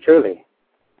prematurely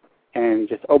and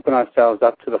just open ourselves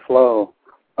up to the flow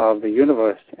of the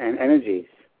universe and energies,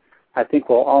 I think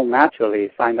we'll all naturally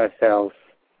find ourselves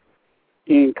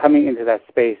coming into that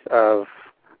space of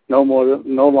no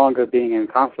longer being in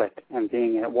conflict and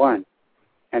being at one.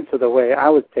 And so the way I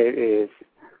would say it is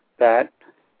that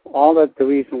the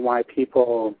reason why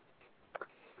people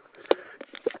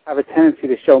have a tendency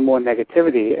to show more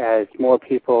negativity as more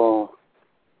people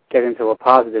get into a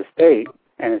positive state,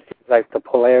 and it seems like the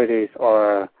polarities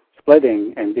are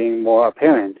splitting and being more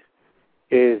apparent,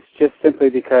 is just simply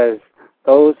because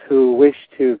those who wish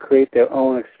to create their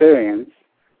own experience,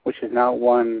 which is not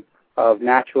one of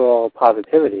natural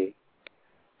positivity,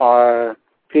 are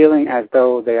feeling as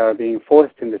though they are being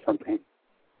forced into something.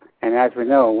 And as we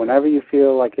know, whenever you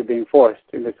feel like you're being forced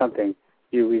into something,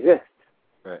 you resist.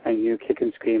 Right. And you kick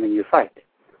and scream and you fight.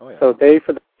 Oh, yeah. So they,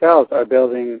 for themselves, are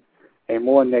building a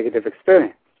more negative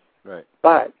experience. Right.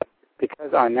 But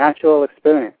because our natural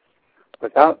experience,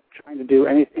 without trying to do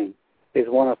anything, is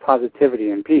one of positivity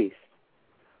and peace,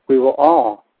 we will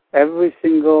all, every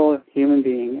single human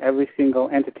being, every single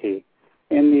entity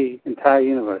in the entire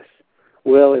universe,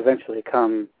 will eventually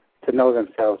come to know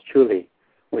themselves truly,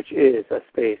 which is a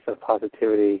space of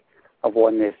positivity, of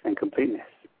oneness and completeness.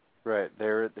 Right.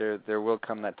 There will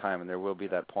come that time, and there will be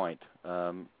that point.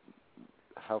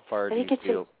 How far do you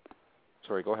feel?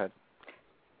 Sorry, go ahead.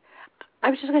 I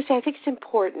was just going to say, I think it's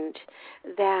important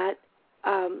that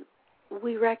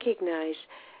we recognize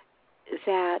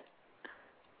that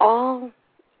all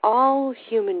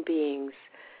human beings,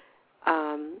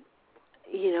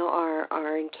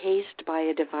 are encased by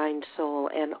a divine soul,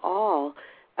 and all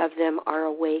of them are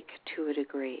awake to a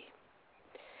degree.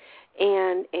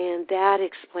 And that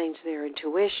explains their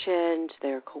intuitions,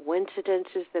 their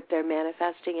coincidences that they're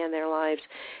manifesting in their lives.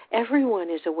 Everyone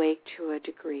is awake to a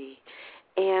degree.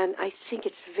 And I think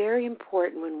it's very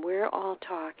important when we're all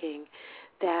talking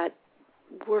that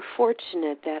we're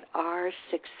fortunate that our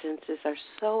six senses are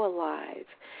so alive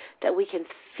that we can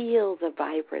feel the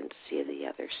vibrancy of the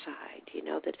other side,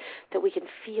 that we can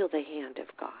feel the hand of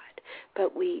God.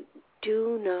 But we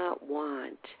do not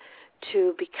want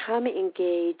to become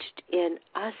engaged in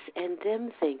us and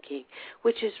them thinking,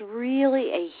 which is really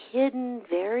a hidden,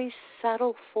 very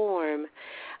subtle form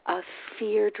of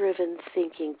fear-driven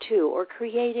thinking too, or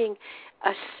creating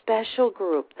a special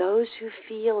group, those who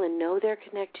feel and know they're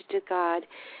connected to God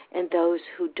and those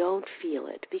who don't feel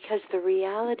it. Because the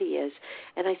reality is,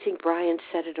 and I think Brian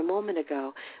said it a moment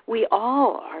ago, we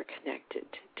all are connected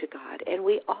to God and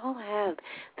we all have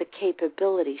the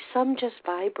capability. Some just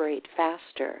vibrate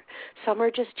faster. Some are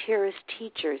just here as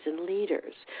teachers and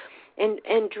leaders.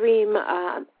 And Dream,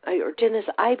 or Dennis,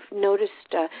 I've noticed,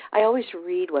 I always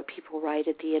read what people write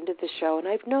at the end of the show, and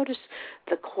I've noticed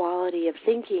the quality of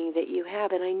thinking that you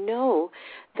have, and I know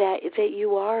that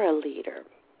you are a leader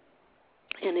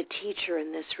and a teacher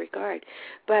in this regard.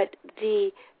 But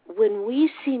when we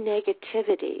see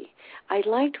negativity, I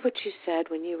liked what you said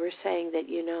when you were saying that,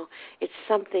 it's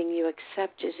something you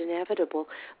accept as inevitable,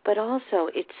 but also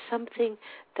it's something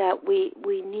that we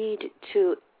need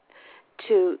to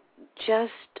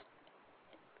just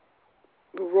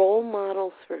role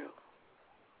model through.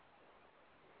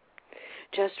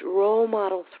 Just role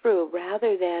model through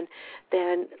rather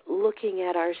than looking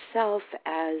at ourselves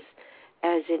as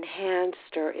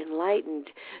enhanced or enlightened.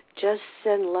 Just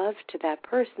send love to that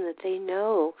person that they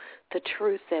know the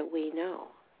truth that we know.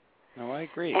 No, I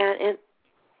agree. And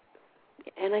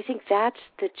I think that's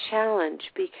the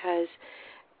challenge, because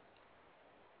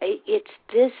it's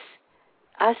this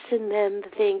us and them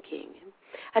thinking.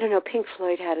 I don't know, Pink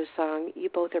Floyd had a song. You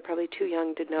both are probably too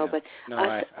young to know, but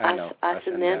I know. Us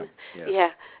and them.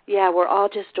 Yes. Yeah, we're all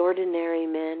just ordinary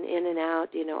men, in and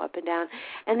out, up and down.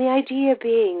 And the idea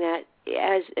being that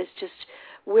as just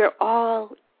we're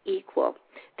all equal.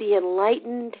 The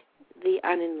enlightened, the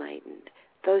unenlightened.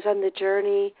 Those on the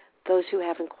journey, those who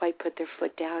haven't quite put their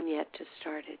foot down yet to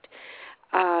start it.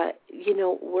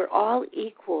 We're all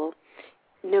equal,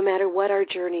 no matter what our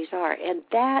journeys are. And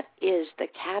that is the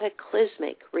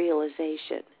cataclysmic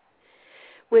realization.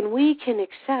 When we can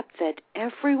accept that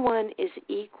everyone is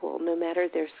equal, no matter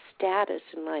their status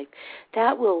in life,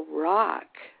 that will rock,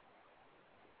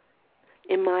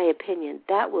 in my opinion,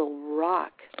 that will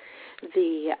rock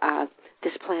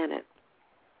this planet.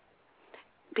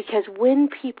 Because when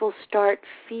people start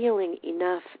feeling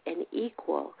enough and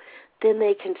equal, then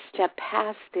they can step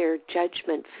past their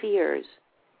judgment fears.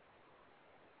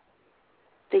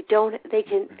 They don't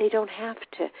have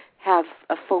to have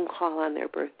a phone call on their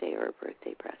birthday or a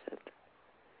birthday present.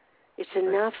 It's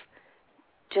enough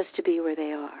just to be where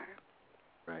they are.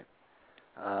 Right.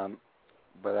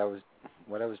 But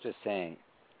what I was just saying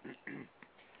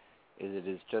is it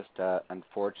is just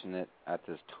unfortunate at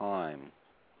this time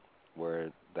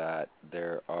where that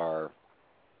there are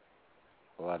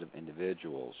a lot of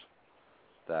individuals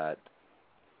that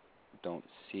don't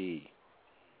see,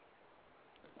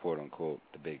 quote-unquote,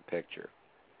 the big picture,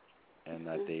 and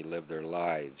that they live their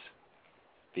lives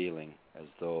feeling as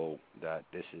though that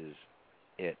this is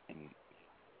it and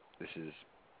this is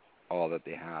all that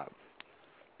they have.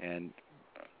 And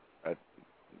I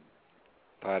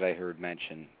thought I heard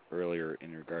mention earlier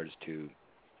in regards to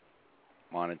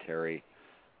monetary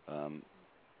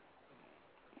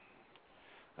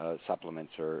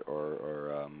supplements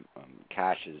or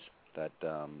caches that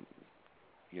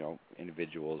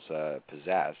individuals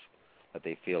possess, that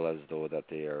they feel as though that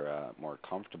they are more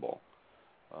comfortable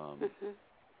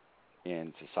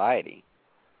in society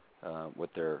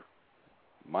with their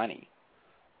money.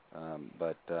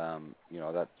 But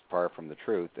that's far from the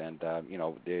truth. And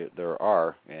there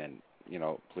are, and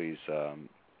please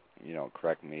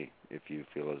correct me if you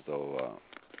feel as though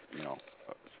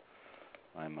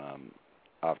I'm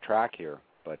off track here.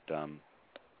 But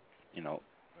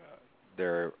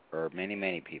there are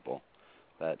many people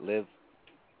that live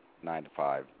 9 to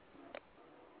 5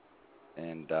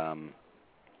 and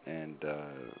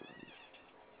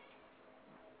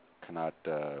cannot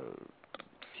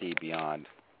see beyond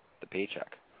the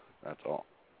paycheck. That's all.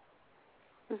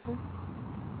 If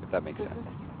that makes sense.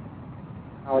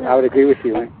 I would agree with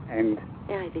you, and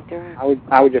yeah, I think there are.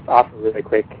 I would just offer really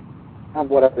quick.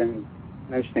 What I've been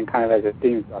mentioning kind of as a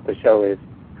theme throughout the show is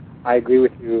I agree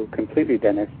with you completely,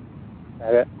 Dennis,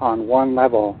 that on one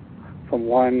level, from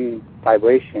one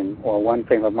vibration or one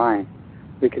frame of mind,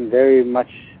 we can very much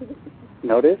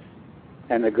notice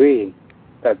and agree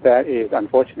that that is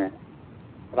unfortunate.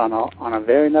 But on a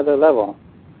very another level,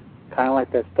 kind of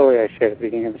like that story I shared at the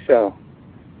beginning of the show,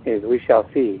 is we shall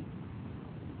see.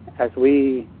 As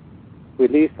we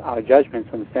release our judgments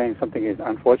from saying something is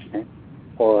unfortunate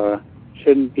or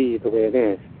shouldn't be the way it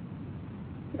is,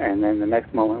 and then the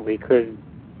next moment we could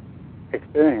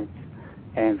experience.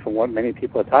 And from what many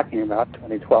people are talking about,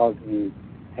 2012 being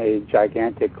a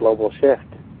gigantic global shift.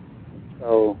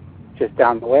 So just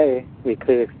down the way, we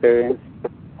could experience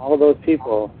all of those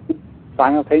people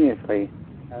simultaneously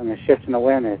having a shift in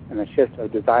awareness and a shift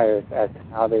of desires as to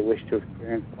how they wish to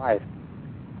experience life.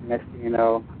 Next thing you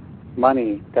know,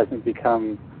 money doesn't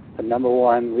become the number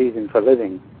one reason for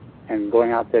living and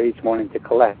going out there each morning to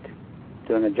collect,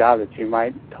 doing a job that you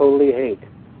might totally hate.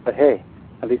 But hey,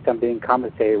 at least I'm being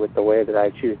compensated with the way that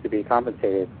I choose to be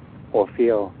compensated or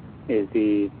feel is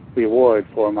the reward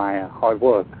for my hard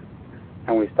work.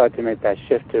 And we start to make that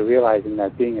shift to realizing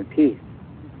that being at peace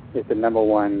is the number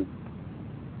one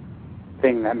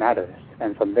thing that matters.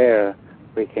 And from there,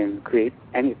 we can create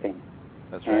anything.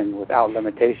 That's right. And without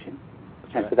limitation.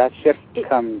 That's and right. so that shift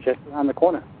comes just around the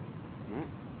corner. Mm-hmm.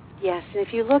 Yes, and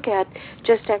if you look at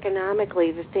just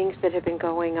economically the things that have been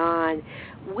going on,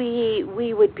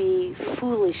 we would be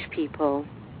foolish people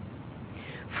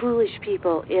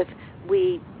if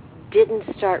we didn't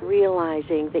start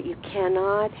realizing that you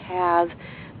cannot have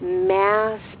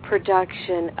mass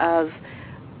production of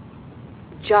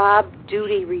job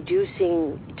duty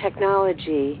reducing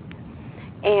technology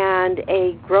and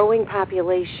a growing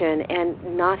population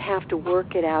and not have to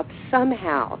work it out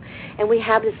somehow. And we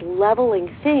have this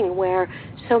leveling thing where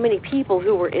so many people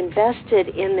who were invested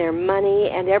in their money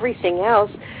and everything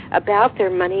else about their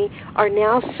money are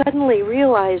now suddenly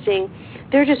realizing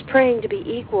they're just praying to be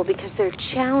equal because their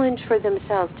challenge for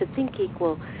themselves to think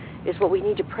equal is what we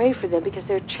need to pray for them, because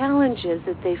their challenge is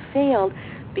that they failed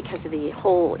because of the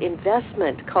whole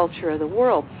investment culture of the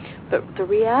world. But the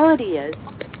reality is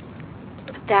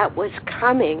that was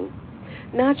coming,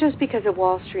 not just because of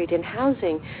Wall Street and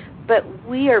housing, but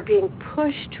we are being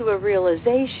pushed to a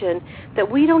realization that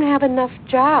we don't have enough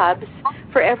jobs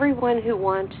for everyone who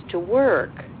wants to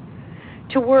work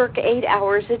 8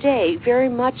 hours a day, very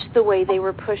much the way they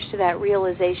were pushed to that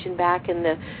realization back in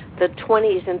the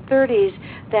 20s and 30s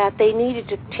that they needed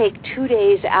to take 2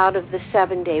 days out of the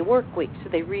 7-day work week, so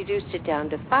they reduced it down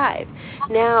to 5.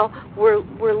 Now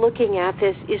we're looking at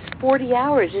this, is 40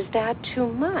 hours, is that too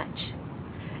much?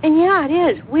 And yeah, it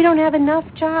is. We don't have enough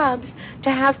jobs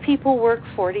to have people work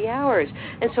 40 hours.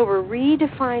 And so we're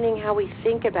redefining how we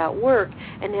think about work.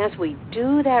 And as we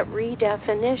do that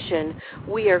redefinition,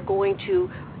 we are going to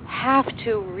have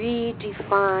to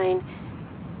redefine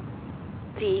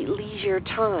the leisure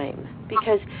time.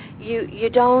 Because you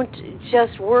don't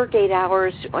just work 8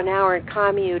 hours, an hour and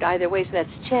commute either way, so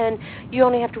that's 10. You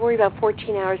only have to worry about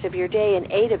 14 hours of your day,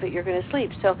 and 8 of it you're going to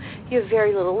sleep. So you have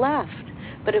very little left.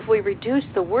 But if we reduce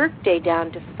the workday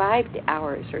down to 5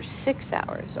 hours or 6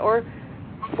 hours or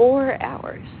 4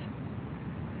 hours,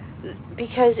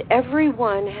 because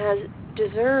everyone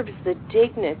deserves the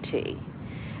dignity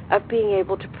of being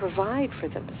able to provide for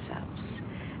themselves.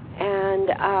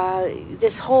 And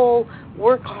this whole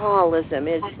workaholism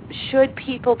is, should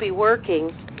people be working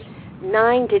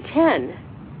 9 to 10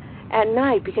 at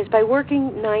night? Because by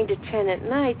working 9 to 10 at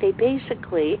night, they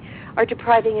basically are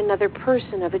depriving another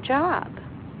person of a job.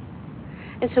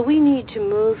 And so we need to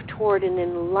move toward an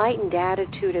enlightened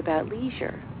attitude about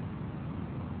leisure,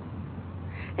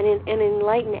 and an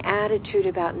enlightened attitude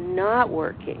about not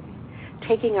working,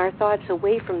 taking our thoughts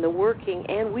away from the working,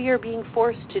 and we are being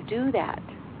forced to do that.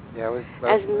 Yeah, I was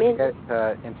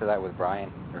get into that with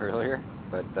Brian earlier,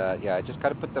 but yeah, I just got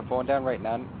to put the phone down right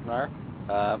now, Nar.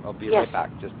 I'll be right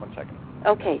back. Just 1 second.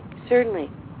 Okay, certainly.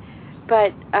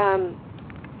 But,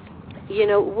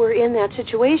 we're in that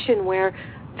situation where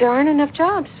there aren't enough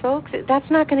jobs, folks. That's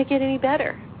not going to get any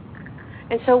better.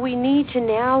 And so we need to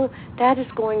now, that is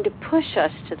going to push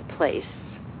us to the place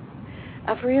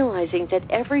of realizing that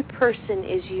every person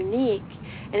is unique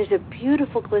and is a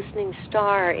beautiful glistening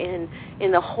star in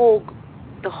the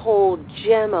whole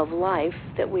gem of life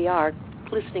that we are,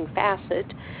 glistening facet.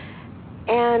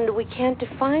 And we can't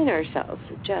define ourselves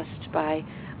just by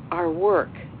our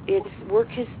work. Work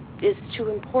is too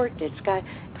important. It's got,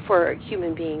 for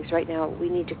human beings right now, we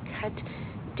need to cut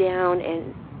down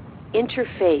and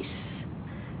interface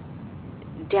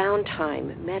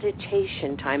downtime,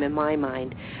 meditation time in my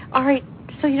mind. All right,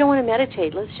 so you don't want to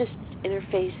meditate. Let's just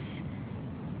interface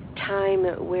time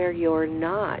where you're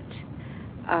not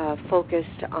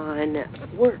focused on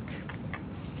work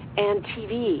and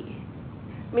TV.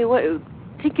 I mean,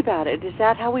 think about it. Is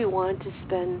that how we want to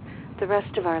spend the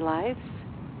rest of our lives?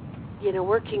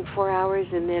 Working 4 hours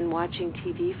and then watching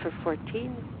TV for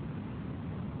 14?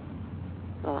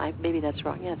 Well, maybe that's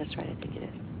wrong. Yeah, that's right. I think it is.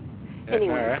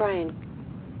 Anyway, Right. Brian.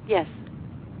 Yes.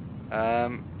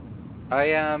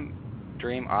 I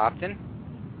dream often,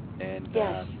 and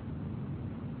yes.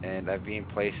 And I've been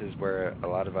places where a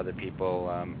lot of other people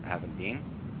haven't been.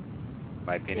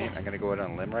 My opinion. Yes. I'm going to go out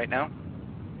on a limb right now.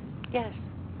 Yes.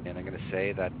 And I'm going to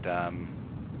say that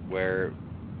where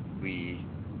we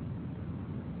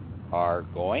are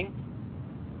going,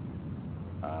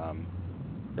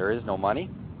 there is no money,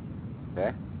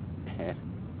 okay? And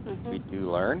we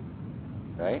do learn,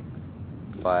 right?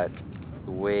 But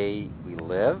the way we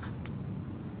live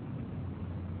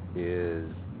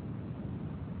is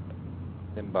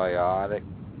symbiotic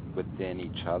within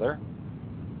each other,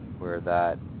 where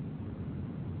that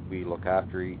we look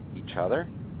after each other,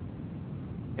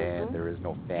 and there is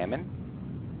no famine,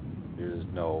 there is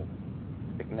no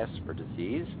sickness or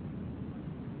disease,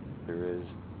 there is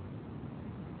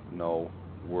no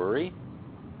worry,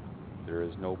 there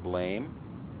is no blame,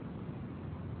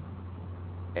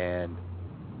 and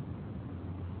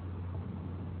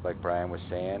like Brian was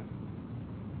saying,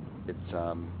 it's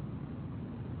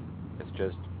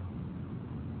just,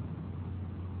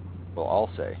 well, I'll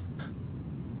say,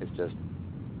 it's just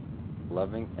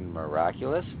loving and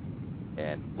miraculous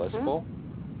and blissful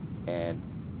and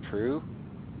true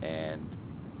and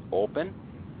open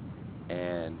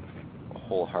and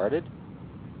wholehearted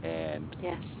and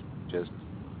just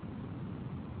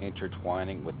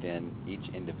intertwining within each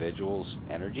individual's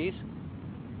energies,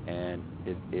 and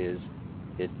it is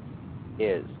a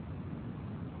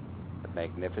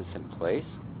magnificent place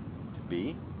to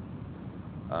be.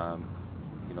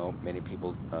 Many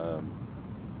people,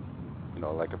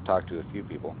 like I've talked to a few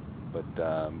people, but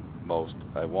most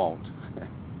I won't.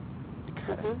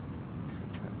 Because,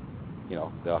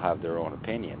 they'll have their own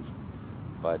opinions.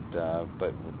 But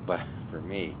for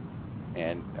me,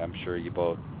 and I'm sure you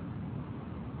both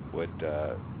would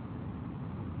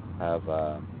have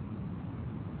a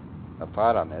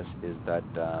thought on this, is that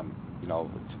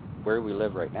where we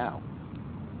live right now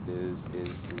is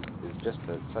just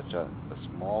such a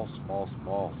small,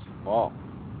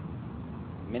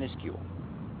 minuscule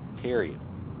period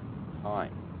of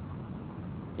time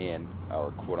in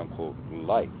our quote-unquote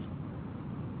life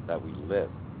that we live,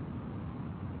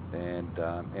 and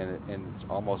it's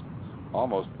almost,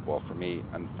 well, for me,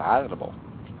 unfathomable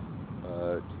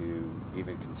to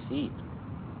even conceive,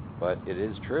 but it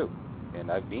is true,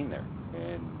 and I've been there,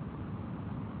 and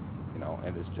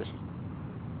and it's just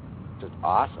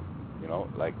awesome,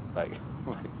 like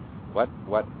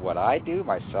what I do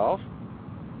myself,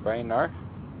 Brian Narr,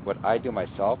 what I do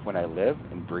myself when I live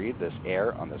and breathe this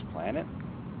air on this planet,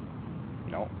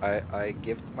 I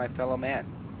give to my fellow man,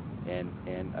 and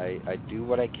I do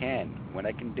what I can when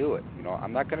I can do it.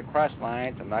 I'm not going to cross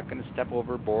lines. I'm not going to step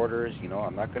over borders.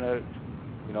 I'm not going to,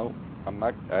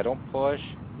 I don't push.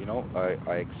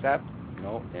 I accept.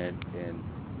 And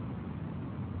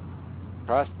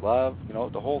trust, love.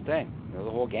 The whole thing. The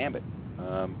whole gambit.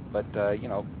 But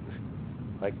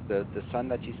like the sun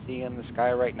that you see in the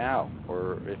sky right now,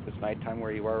 or if it's nighttime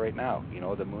where you are right now,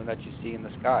 the moon that you see in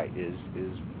the sky is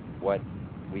what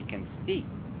we can see.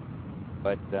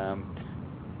 But there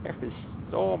is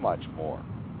so much more.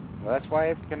 That's why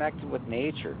I've connected with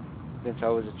nature since I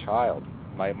was a child.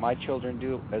 My children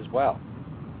do as well.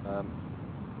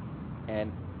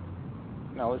 And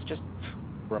it's just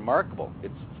remarkable.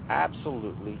 It's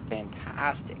absolutely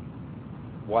fantastic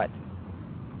what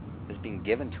is being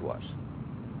given to us.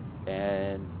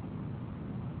 And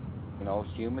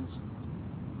humans,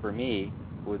 for me,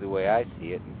 with the way I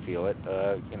see it and feel it,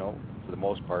 for the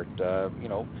most part,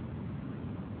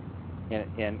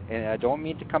 and I don't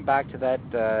mean to come back to that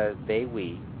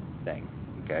they-we thing,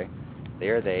 okay? They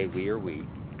are they, we are we,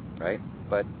 right?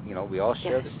 But, we all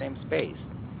share the same space,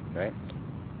 right?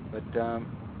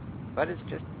 But it's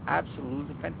just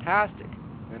absolutely fantastic,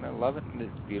 and I love it, and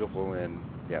it's beautiful, and,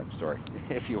 sorry,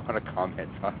 if you want to comment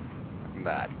on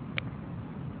that,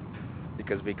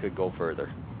 because we could go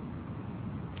further.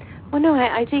 Well, no,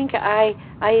 I think I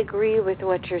agree with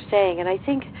what you're saying, and I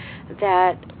think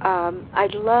that I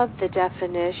love the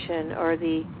definition, or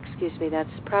that's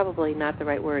probably not the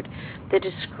right word, the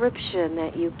description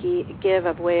that you give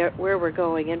of where we're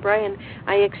going. And Brian,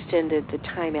 I extended the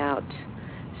time out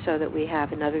so that we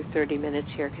have another 30 minutes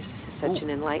here, because this is such an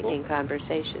enlightening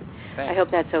conversation. Thanks. I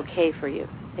hope that's okay for you.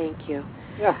 Thank you.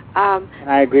 Yeah, and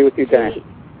I agree with you, Dennis.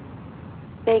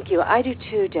 Thank you. I do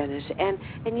too, Dennis. And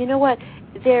you know what?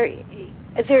 There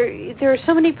are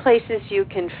so many places you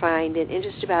can find in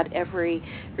just about every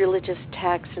religious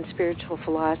text and spiritual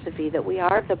philosophy that we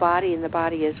are the body and the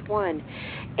body is one.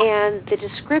 And the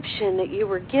description that you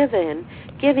were giving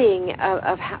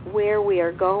of where we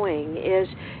are going is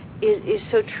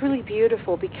so truly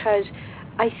beautiful, because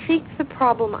I think the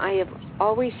problem I have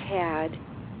always had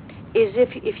is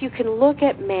if you can look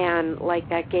at man like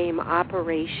that game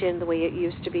Operation, the way it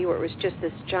used to be, where it was just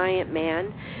this giant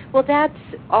man, well, that's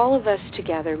all of us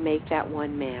together make that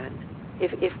one man,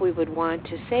 if we would want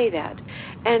to say that.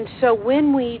 And so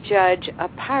when we judge a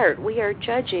part, we are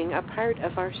judging a part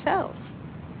of ourselves.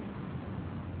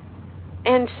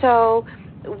 And so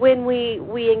when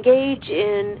we engage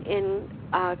in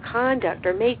conduct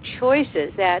or make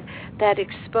choices that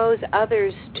expose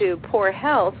others to poor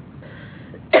health,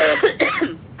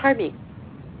 pardon me,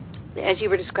 as you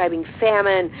were describing,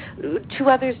 famine, to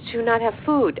others to not have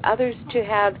food, others to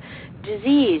have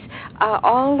disease,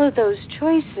 all of those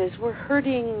choices were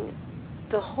hurting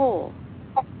the whole.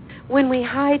 When we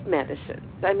hide medicines,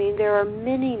 I mean, there are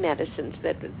many medicines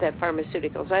that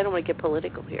pharmaceuticals, I don't want to get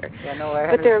political here,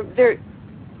 but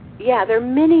there are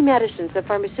many medicines that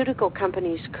pharmaceutical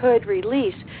companies could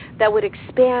release that would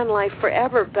expand life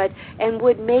forever, and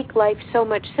would make life so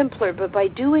much simpler. But by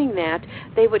doing that,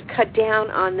 they would cut down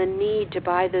on the need to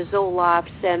buy the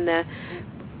Zolofts and the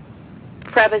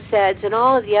Prevaceds and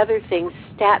all of the other things,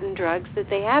 statin drugs that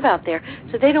they have out there.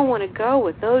 So they don't want to go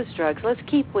with those drugs. Let's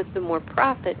keep with the more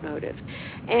profit motive.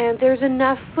 And there's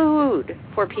enough food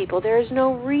for people. There is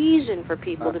no reason for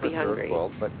people to be hungry.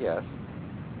 World, but yes.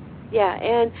 Yeah,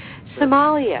 and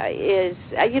Somalia is,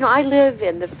 I live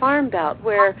in the farm belt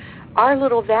where our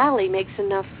little valley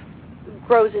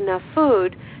grows enough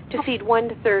food to feed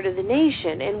 1/3 of the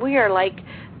nation, and we are like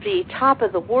the top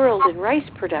of the world in rice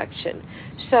production.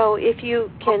 So if you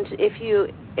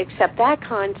accept that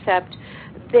concept,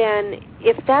 then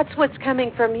if that's what's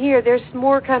coming from here, there's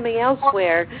more coming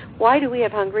elsewhere. Why do we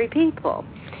have hungry people?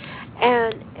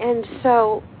 And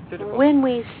so when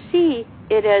we see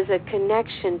it as a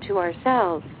connection to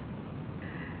ourselves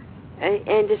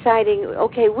and deciding,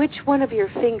 okay, which one of your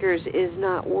fingers is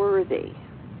not worthy?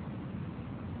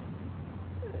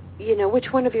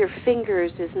 Which one of your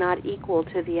fingers is not equal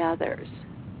to the others?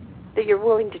 That you're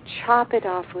willing to chop it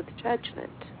off with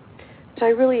judgment. So I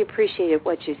really appreciated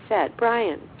what you said.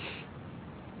 Brian.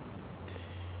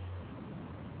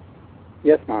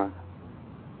 Yes, Mara.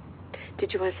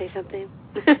 Did you want to say something?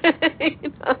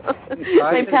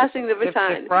 I'm passing the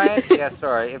baton. If Brian,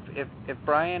 if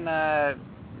Brian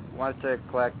wants to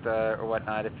collect or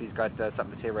whatnot, if he's got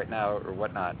something to say right now or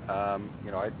whatnot,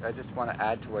 I just want to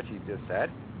add to what you just said.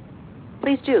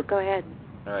 Please do. Go ahead.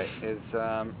 All right. Is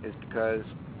because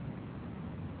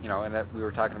and that we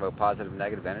were talking about positive and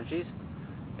negative energies,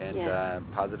 and yes.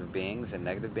 Positive beings and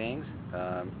negative beings.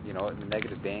 The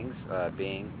negative beings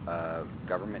being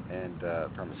government and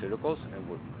pharmaceuticals, and I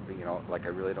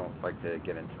really don't like to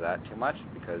get into that too much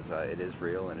because it is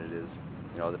real and it is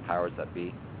the powers that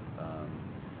be,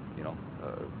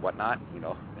 whatnot.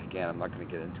 Again, I'm not going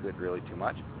to get into it really too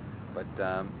much, but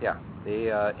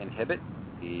they inhibit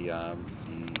the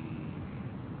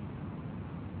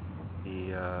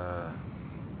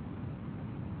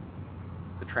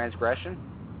transgression,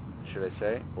 should I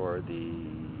say, or the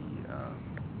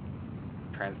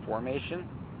transformation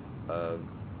of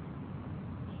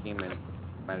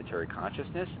humanitarian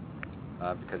consciousness,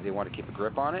 because they want to keep a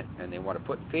grip on it and they want to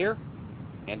put fear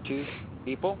into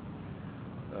people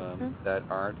that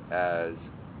aren't as,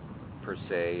 per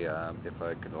se, if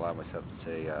I could allow myself to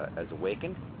say, as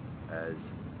awakened as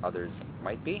others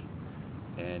might be,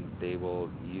 and they will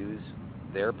use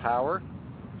their power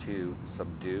to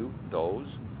subdue those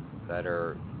that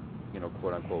are,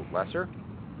 quote unquote, lesser,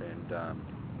 and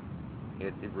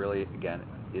it really, again,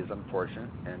 is unfortunate,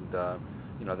 and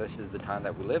this is the time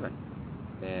that we live in,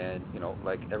 and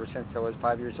ever since I was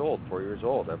 4 years old,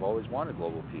 I've always wanted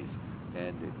global peace,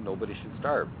 and nobody should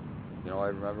starve. I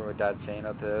remember my dad saying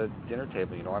at the dinner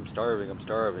table, I'm starving. He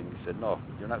said, no,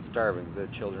 you're not starving. The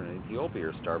children in Ethiopia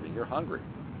are starving. You're hungry.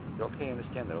 Okay, I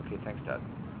understand that. Okay, thanks, Dad.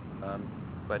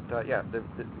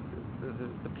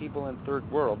 The people in third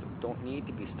world don't need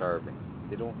to be starving.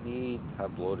 They don't need to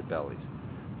have bloated bellies.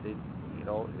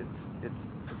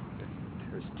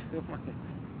 There's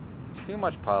too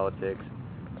much politics,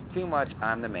 too much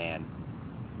I'm the man,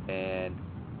 and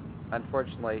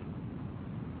unfortunately,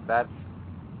 that's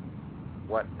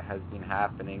what has been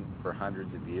happening for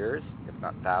hundreds of years, if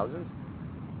not thousands.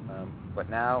 But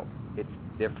now it's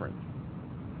different,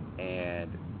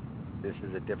 and this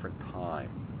is a different time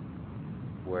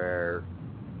where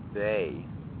they,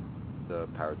 the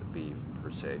powers that be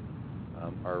per se,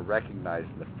 are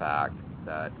recognizing the fact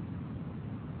that,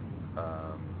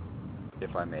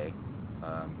 if I may,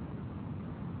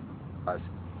 us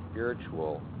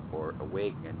spiritual or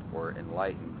awakened or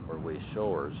enlightened or way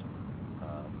showers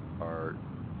are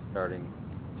starting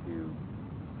to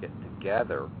get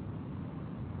together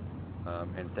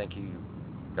and thank you,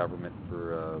 government,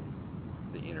 for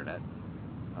the internet,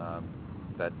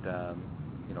 that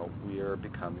we are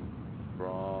becoming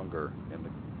stronger, and the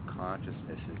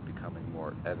consciousness is becoming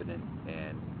more evident,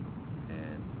 and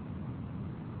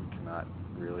we cannot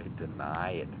really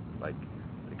deny it. Like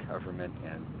the government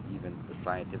and even the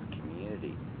scientific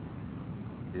community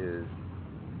is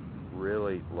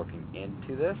really looking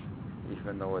into this,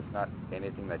 even though it's not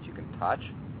anything that you can touch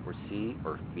or see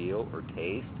or feel or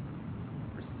taste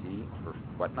or see or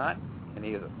whatnot,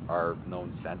 any of our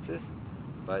known senses,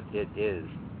 but it is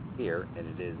here, and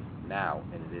it is now,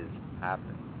 and it is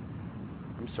happening.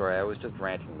 I'm sorry, I was just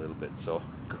ranting a little bit, so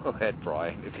go ahead,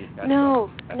 Brian. If you No,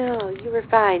 you were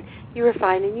fine. You were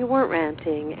fine, and you weren't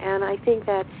ranting. And I think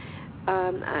that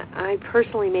I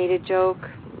personally made a joke,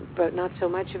 but not so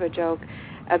much of a joke,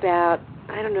 about,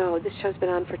 I don't know, this show's been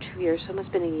on for 2 years, so it must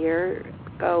have been a year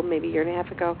ago, maybe a year and a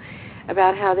half ago,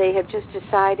 about how they have just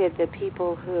decided that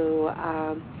people who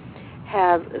are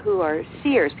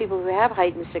seers, people who have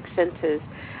heightened sixth senses,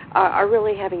 are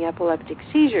really having epileptic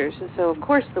seizures. And so, of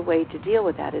course, the way to deal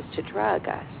with that is to drug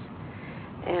us.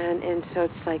 And so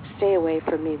it's like, stay away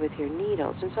from me with your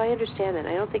needles. And so I understand that.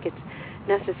 I don't think it's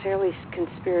necessarily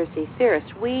conspiracy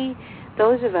theorists. We,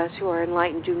 those of us who are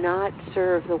enlightened, do not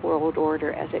serve the world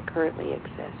order as it currently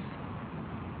exists.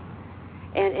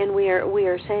 And we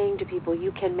are saying to people,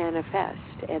 you can manifest,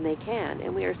 and they can.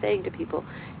 And we are saying to people,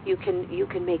 you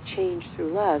can make change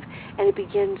through love, and it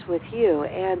begins with you.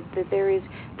 And that there is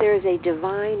a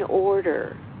divine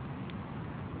order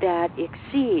that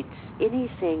exceeds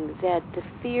anything that the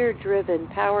fear-driven,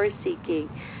 power-seeking,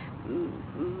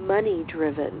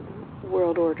 money-driven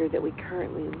world order that we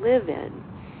currently live in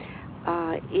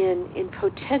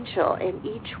potential, and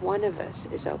each one of us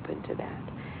is open to that.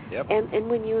 Yep. And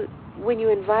when you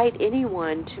invite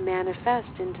anyone to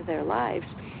manifest into their lives,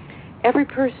 every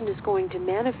person is going to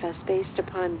manifest based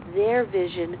upon their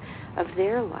vision of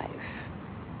their life.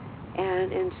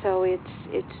 And so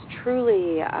it's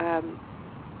truly a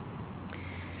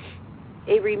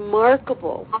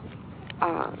remarkable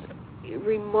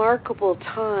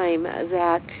time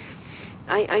that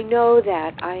I know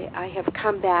that I have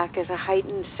come back as a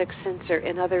heightened sixth sensor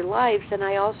in other lives, and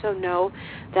I also know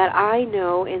that I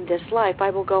know in this life, I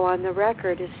will go on the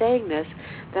record as saying this,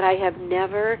 that I have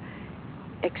never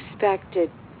expected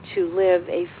to live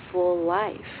a full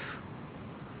life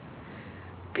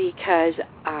because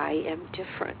I am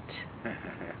different.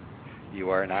 You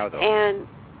are now, though. And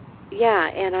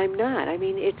I'm not. I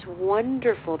mean, it's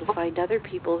wonderful to find other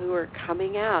people who are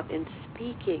coming out and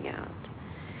speaking out,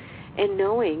 and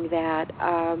knowing that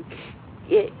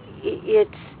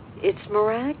it's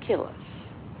miraculous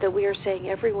that we are saying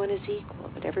everyone is equal,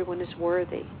 that everyone is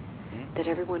worthy, that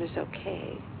everyone is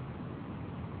okay.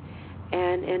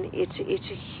 And it's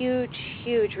a huge,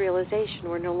 huge realization.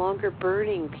 We're no longer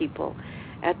burning people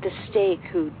at the stake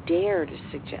who dare to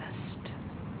suggest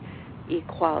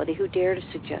equality, who dare to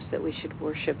suggest that we should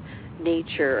worship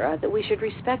nature, that we should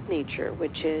respect nature,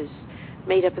 which is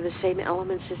made up of the same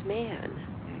elements as man.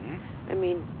 I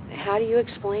mean, how do you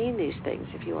explain these things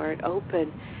if you aren't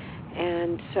open?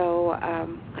 And so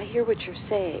I hear what you're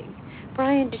saying.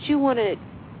 Brian, did you want to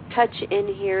touch in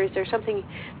here? Is there something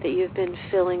that you've been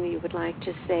feeling that you would like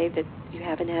to say that you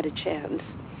haven't had a chance?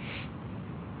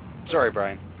 Sorry,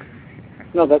 Brian.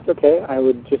 No, that's okay. I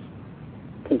would just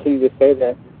continue to say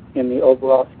that in the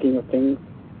overall scheme of things,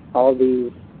 all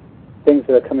these things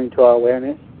that are coming to our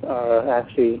awareness are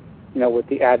actually, with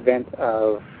the advent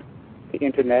of the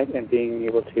internet and being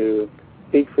able to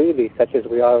speak freely, such as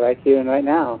we are right here and right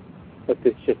now, with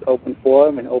this just open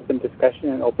forum and open discussion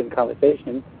and open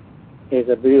conversation, is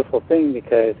a beautiful thing,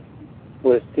 because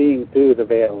we're seeing through the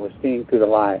veil, we're seeing through the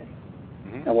lies,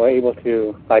 and we're able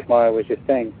to, like Mara was just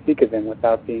saying, speak of them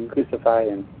without being crucified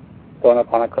and thrown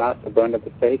up on a cross or burned at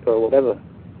the stake or whatever.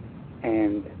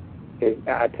 And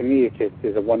to me, it just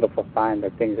is a wonderful sign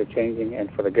that things are changing and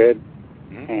for the good.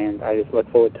 And I just look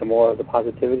forward to more of the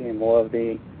positivity and more of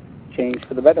the change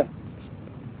for the better.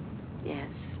 Yes.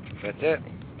 That's it.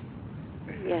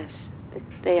 Yes,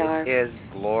 they are. It is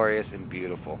glorious and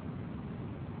beautiful.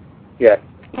 Yes.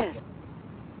 Yes.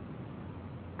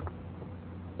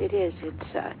 It is.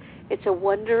 It's a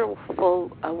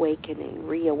wonderful awakening,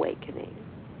 reawakening,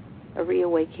 a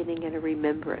reawakening and a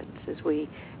remembrance as we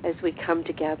come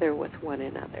together with one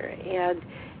another. And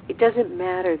it doesn't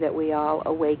matter that we all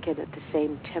awaken at the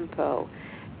same tempo.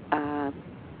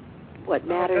 What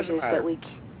matters is that we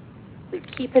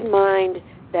keep in mind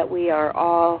that we are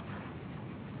all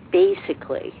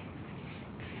basically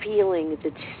feeling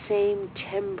the same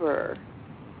timbre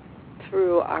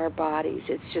through our bodies.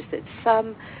 It's just that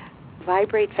some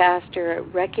vibrate faster,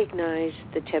 recognize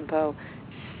the tempo.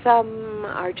 Some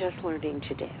are just learning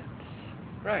to dance.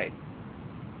 Right.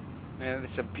 And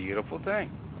it's a beautiful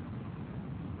thing.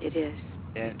 It is.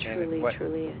 It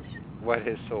truly is. What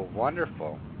is so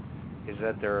wonderful is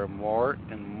that there are more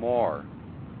and more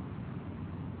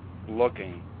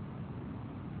looking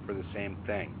for the same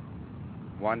thing,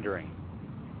 wondering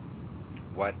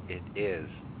what it is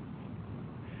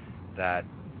that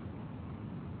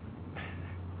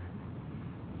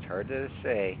it's hard to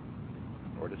say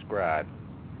or describe,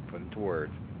 put into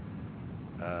words.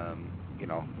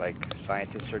 Like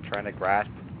scientists are trying to grasp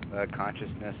conscious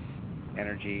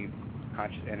energy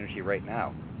right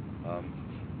now.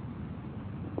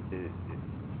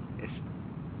 It's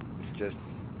just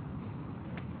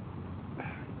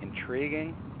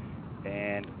intriguing,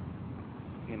 and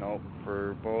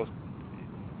for both,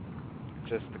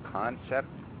 just the concept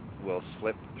will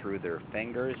slip through their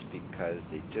fingers because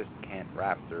they just can't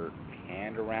wrap their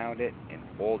hand around it and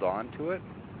hold on to it.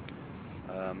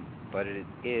 But it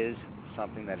is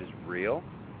something that is real,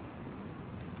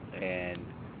 and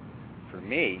for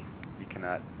me, you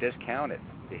cannot discount it.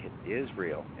 It is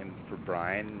real, and for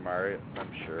Brian and Mario,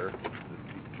 I'm sure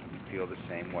you feel the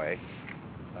same way.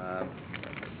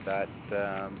 That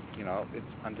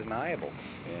it's undeniable,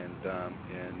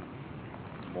 and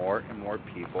more and more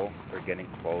people are getting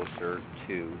closer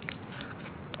to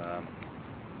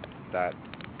that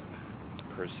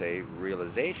per se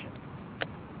realization.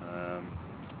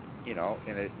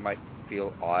 And it might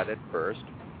feel odd at first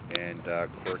and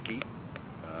quirky,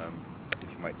 if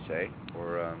you might say,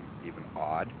 or even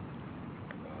odd.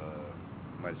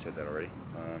 I might have said that already.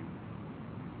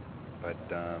 But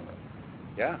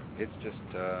yeah, it's just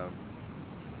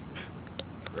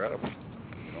incredible.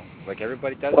 Like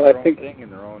everybody does their own thing in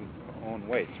their own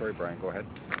way. Sorry, Brian, go ahead.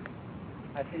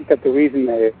 I think that the reason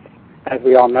that it's, as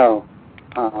we all know,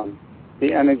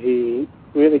 the energy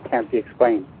really can't be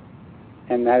explained.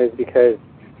 And that is because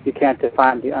you can't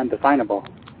define the undefinable.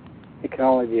 It can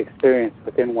only be experienced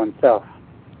within oneself.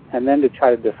 And then to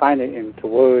try to define it into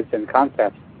words and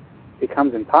concepts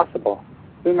becomes impossible.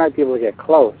 We might be able to get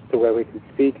close to where we can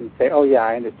speak and say, oh yeah,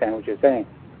 I understand what you're saying.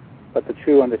 But the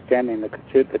true understanding, the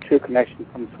true connection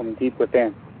comes from deep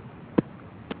within.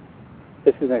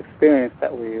 This is an experience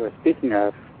that we were speaking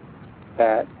of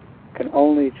that can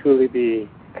only truly be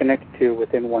connected to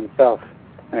within oneself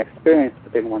and experienced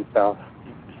within oneself.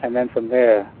 And then from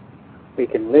there, we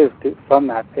can live from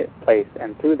that place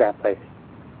and through that place.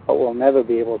 But we'll never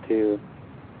be able to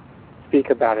speak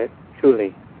about it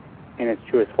truly in its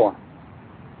truest form.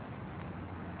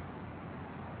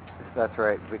 That's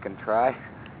right. We can try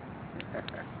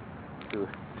to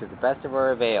the best of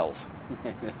our avails.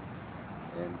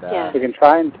 And yes. We can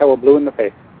try until we're blue in the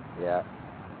face. Yeah.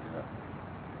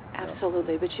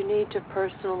 Absolutely. But you need to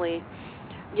personally,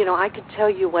 I can tell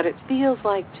you what it feels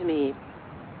like to me.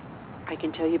 I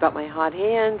can tell you about my hot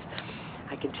hands.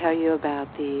 I can tell you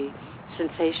about the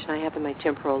sensation I have in my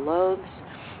temporal lobes.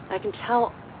 I can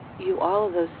tell you all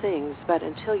of those things, but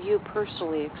until you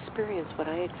personally experience what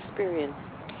I experience,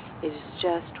 it is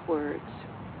just words.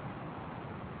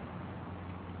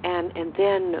 And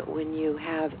then when you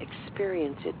have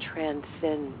experience, it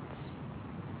transcends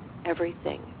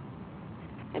everything.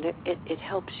 And it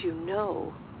helps you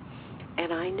know.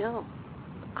 And I know.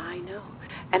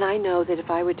 And I know that if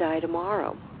I would die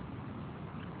tomorrow,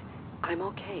 I'm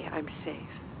okay, I'm safe.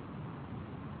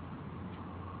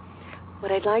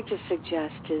 What I'd like to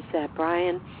suggest is that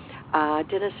Brian,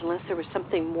 Dennis, unless there was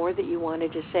something more that you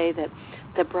wanted to say, that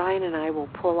Brian and I will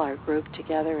pull our group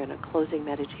together in a closing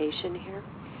meditation here.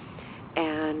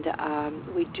 And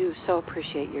we do so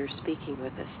appreciate your speaking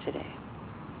with us today.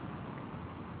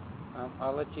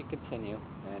 I'll let you continue,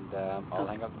 and I'll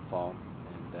hang up the phone.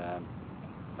 And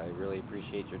I really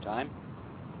appreciate your time,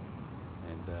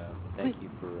 and thank you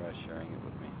for sharing it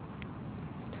with me.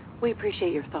 We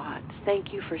appreciate your thoughts.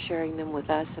 Thank you for sharing them with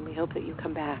us, and we hope that you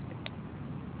come back.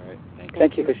 All right.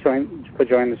 Thank you for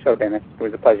joining the show, Dennis. It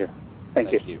was a pleasure.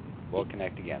 Thank you. We'll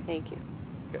connect again. Thank you.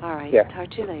 Good. All right. Yeah. Talk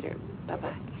to you later.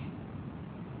 Bye-bye.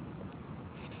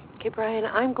 Okay, Brian,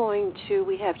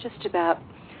 we have just about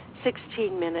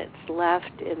 16 minutes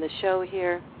left in the show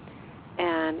here,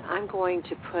 and I'm going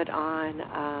to put on,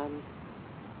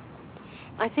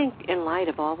 I think in light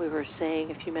of all we were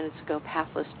saying a few minutes ago,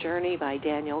 Pathless Journey by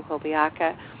Daniel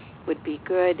Kobiaka would be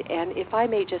good. And if I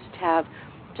may just have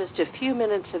just a few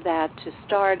minutes of that to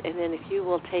start, and then if you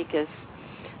will take us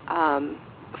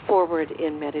forward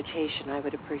in meditation, I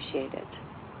would appreciate it.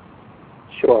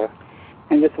 Sure.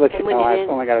 And just to let you know, I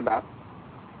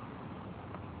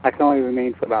can only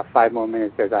remain for about 5 more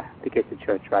minutes as I have to get to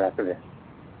church right after this.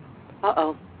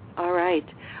 Uh-oh. All right.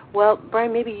 Well,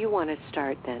 Brian, maybe you want to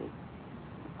start then.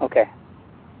 Okay.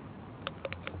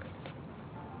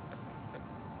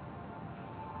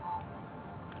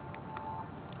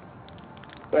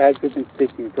 So as we've been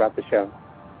speaking throughout the show,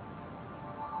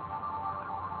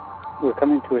 we're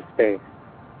coming to a space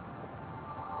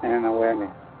and an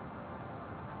awareness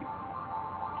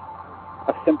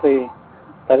of simply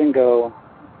letting go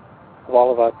of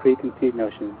all of our preconceived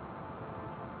notions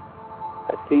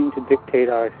that seem to dictate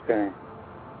our experience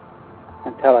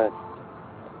and tell us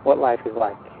what life is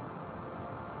like.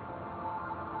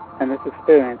 And this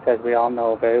experience, as we all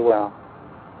know very well,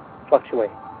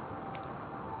 fluctuates.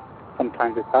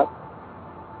 Sometimes it's up,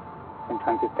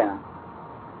 sometimes it's down.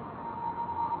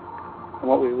 And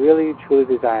what we really truly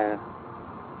desire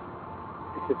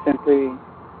is to simply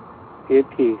be at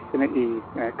peace and at ease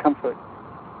and at comfort,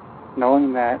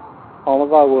 knowing that all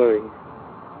of our worries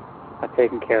are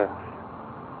taken care of.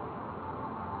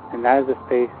 And that is a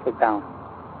space of balance.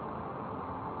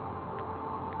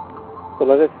 So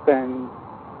let us spend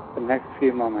the next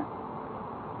few moments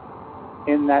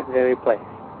in that very place,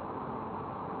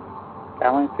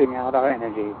 balancing out our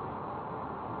energies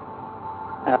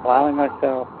and allowing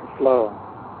ourselves to flow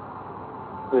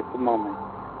with the moment.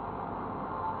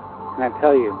 And I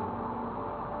tell you,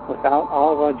 without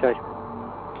all of our judgment,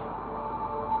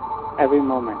 every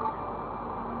moment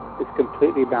is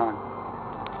completely balanced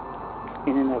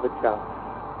in and of itself.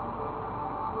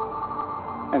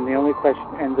 And the only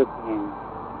question ends up being,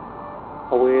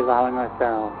 are we allowing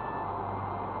ourselves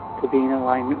to be in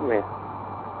alignment with,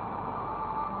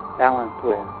 balanced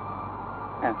with,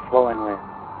 and flowing with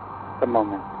the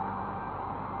moment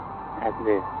as it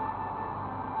is.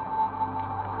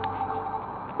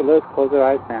 So let's close our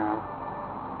eyes now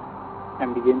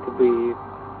and begin to breathe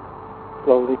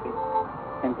slowly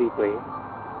and deeply.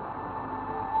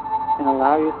 And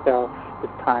allow yourself this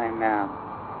time now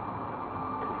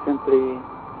to simply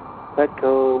let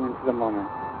go into the moment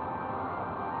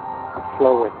and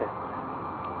flow with it.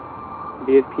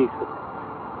 Be at peace with it.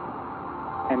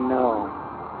 And know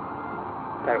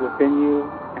that within you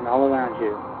and all around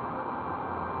you,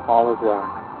 all is well.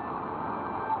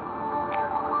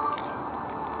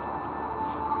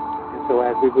 And so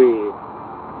as we breathe,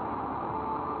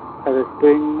 let us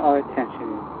bring our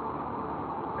attention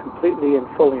completely and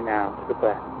fully now to the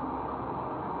breath.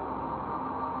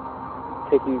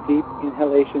 Taking deep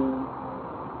inhalation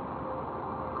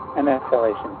and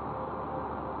exhalation.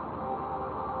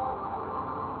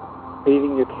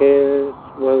 Leaving your cares,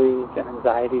 worries, and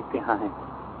anxieties behind.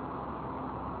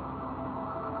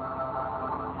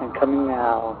 And coming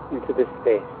now into this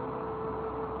space.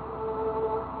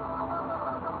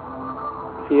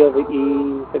 Feel the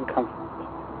ease and comfort.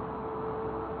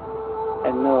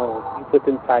 And know deep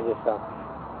within inside yourself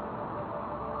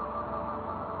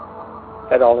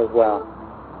that all is well.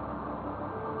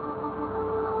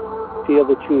 Feel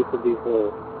the truth of these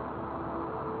words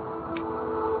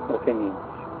within you.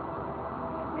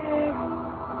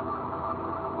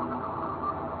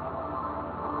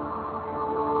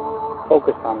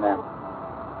 Focus on them.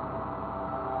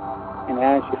 And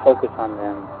as you focus on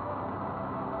them,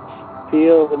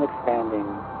 feel them expanding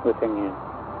within you.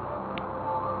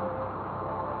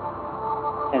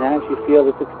 And as you feel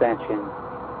this expansion,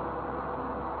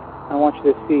 I want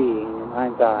you to see in your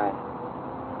mind's eye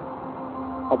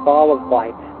a ball of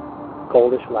white,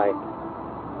 goldish light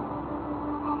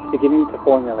beginning to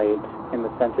formulate in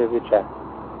the center of your chest.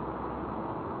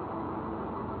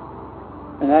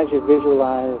 And as you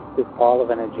visualize this ball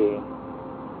of energy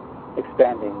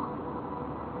expanding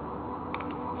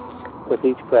with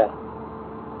each breath,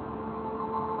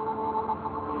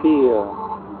 feel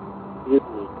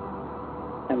beauty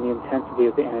and the intensity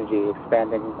of the energy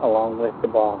expanding along with the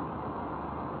ball.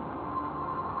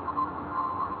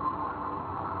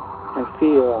 And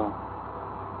feel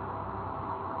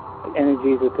the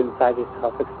energies within inside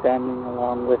yourself expanding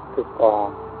along with this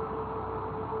ball.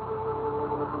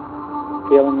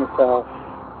 Feeling yourself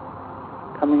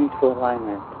coming into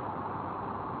alignment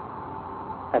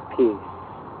at peace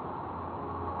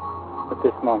with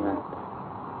this moment,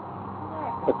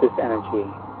 with this energy,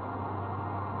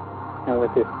 and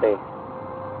with this space.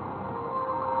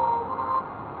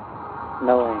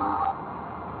 Knowing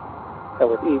that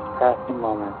with each passing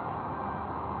moment,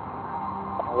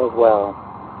 all is well,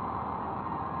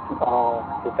 and all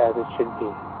is as it should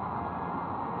be.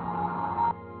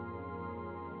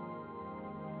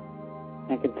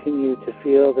 And continue to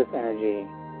feel this energy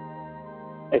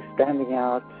expanding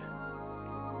out,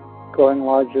 growing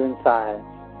larger in size,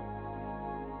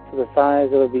 to the size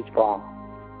of a beach ball,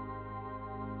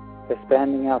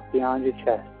 expanding out beyond your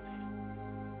chest,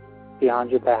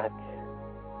 beyond your back,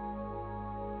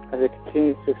 as it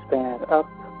continues to expand up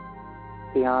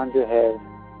beyond your head,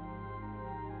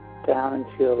 down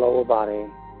into your lower body,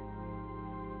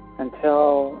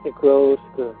 until it grows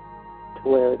to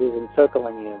where it is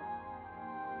encircling you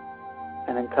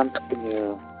and encompassing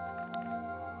you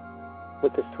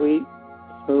with a sweet,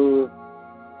 smooth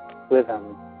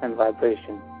rhythm and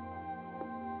vibration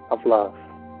of love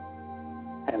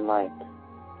and light,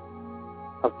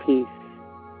 of peace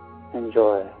and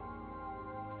joy.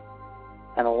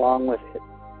 And along with it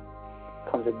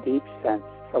comes a deep sense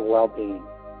of well-being.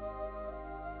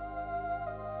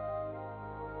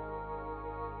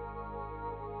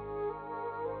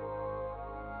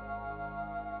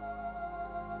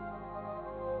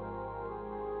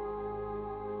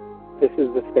 This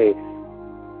is the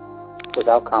space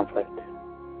without conflict.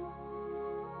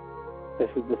 This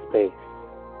is the space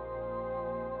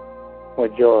where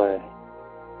joy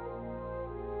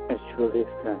is truly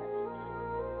experienced.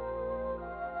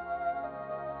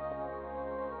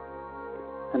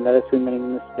 And let us remain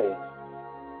in this space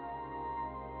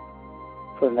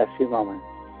for the next few moments,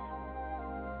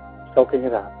 soaking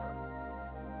it up,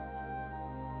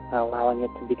 and allowing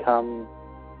it to become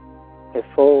a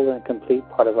full and complete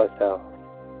part of ourselves.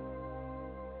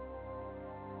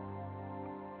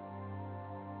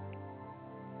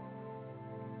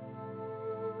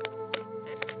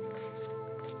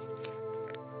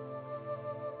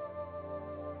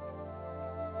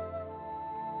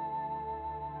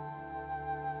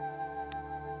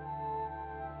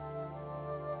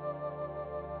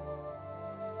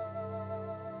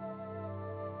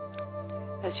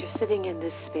 As you're sitting in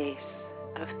this space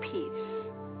of peace,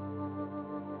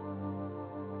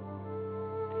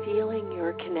 feeling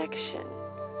your connection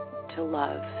to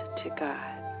love, to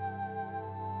God,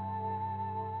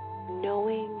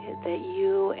 knowing that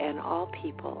you and all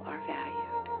people are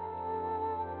valued.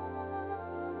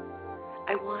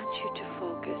 I want you to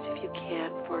focus, if you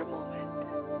can, for a moment,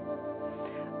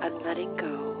 on letting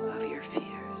go of your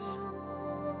fears.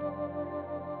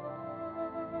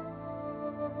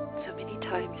 So many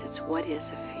times it's what is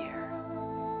a fear?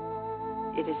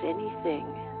 It is anything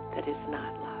that is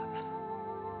not love.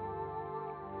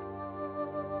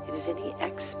 It is any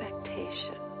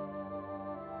expectation,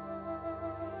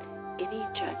 any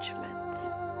judgment,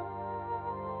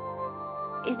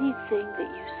 anything that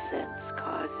you sense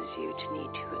causes you to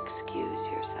need to excuse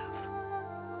yourself.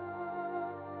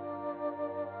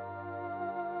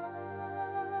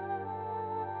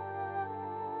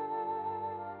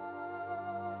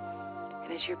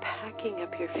 And as you're packing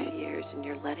up your fears and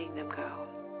you're letting them go,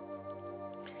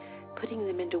 putting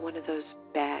them into one of those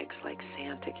bags like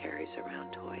Santa carries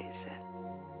around toys, and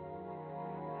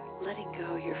letting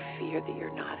go your fear that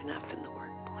you're not enough in the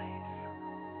workplace.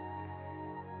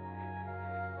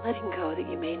 Letting go that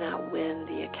you may not win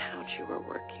the account you were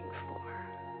working for.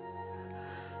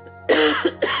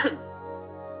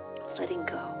 Letting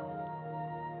go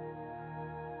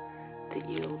that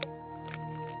you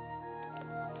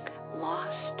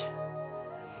lost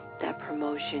that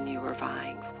promotion you were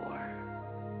vying for.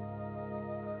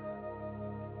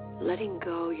 Letting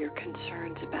go your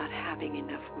concerns about having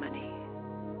enough money.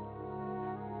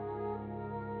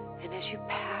 And as you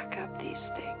pack up these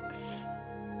things,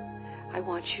 I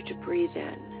want you to breathe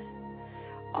in.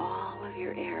 All of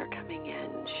your air coming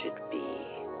in should be,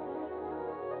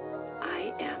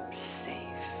 I am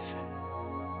safe.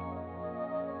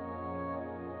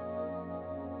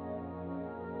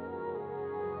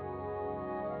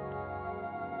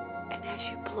 And as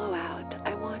you blow out,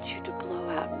 I want you to blow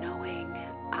out knowing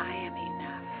I am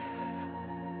enough.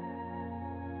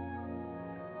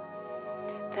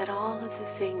 That all of the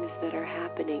things that are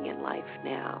happening in life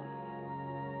now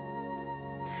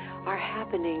are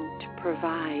happening to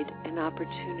provide an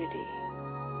opportunity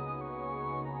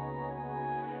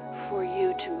for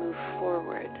you to move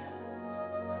forward,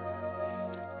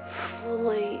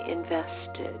 fully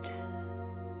invested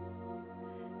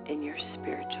in your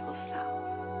spiritual self,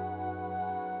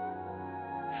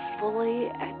 fully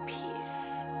at peace.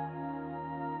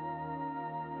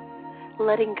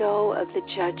 Letting go of the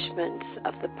judgments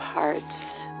of the parts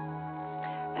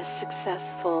as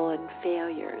successful and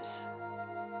failures.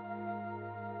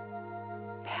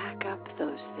 Pack up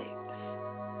those things,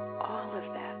 all of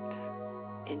that,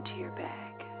 into your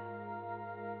bag.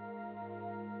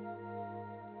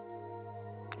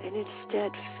 And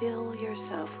instead, fill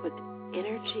yourself with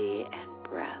energy and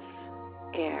breath,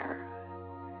 air,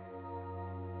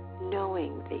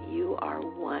 knowing that you are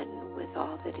one with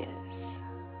all that is.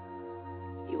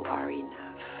 You are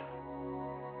enough.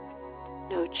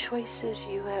 No choices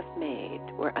you have made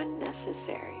were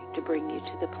unnecessary to bring you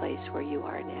to the place where you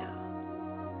are now.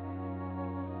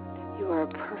 You are a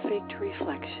perfect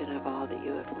reflection of all that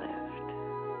you have lived.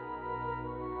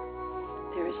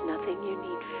 There is nothing you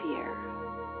need fear.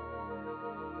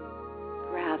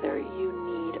 Rather, you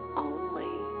need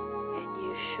only, and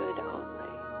you should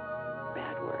only,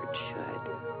 bad word should,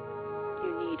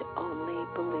 you need only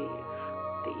believe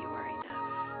that you are enough.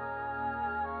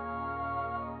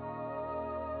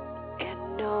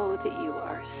 And know that you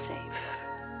are safe.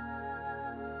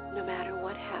 No matter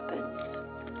what happens,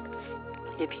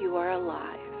 if you are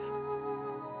alive,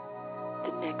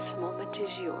 the next moment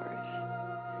is yours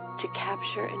to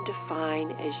capture and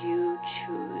define as you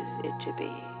choose it to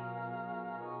be.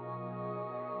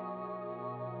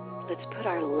 Let's put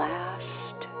our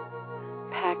last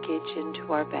package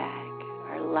into our bag,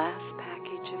 our last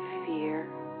package of fear,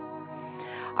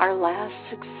 our last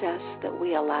success that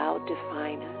we allowed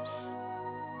define us.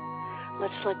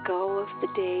 Let's let go of the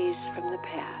days from the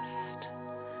past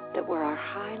that were our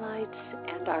highlights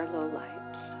and our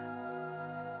lowlights,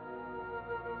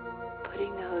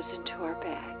 putting those into our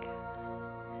bag,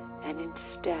 and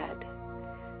instead,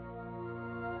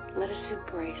 let us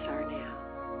embrace our now,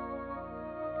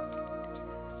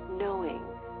 knowing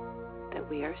that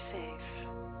we are safe,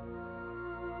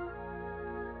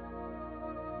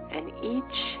 and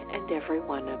each and every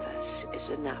one of us is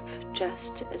enough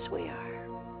just as we are.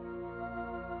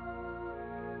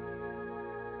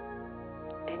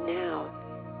 And now,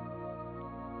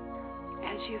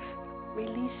 as you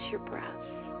release your breath,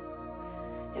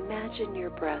 imagine your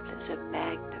breath as a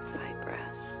magnified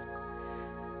breath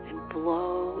and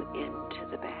blow into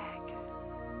the bag.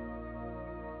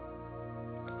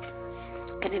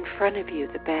 And in front of you,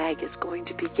 the bag is going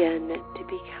to begin to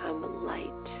become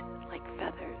light, like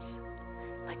feathers,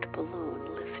 like a balloon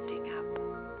lifting up.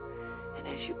 And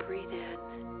as you breathe in,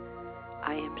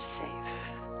 I am safe.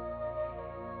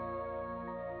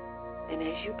 And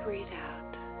as you breathe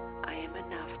out, I am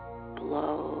enough.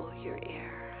 Blow your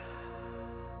air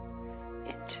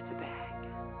into the bag.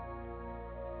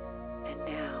 And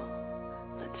now,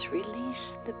 let's release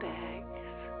the bag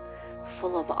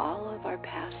full of all of our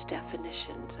past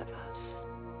definitions of us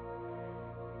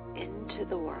into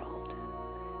the world,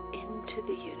 into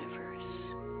the universe.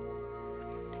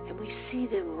 And we see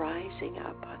them rising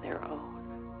up on their own,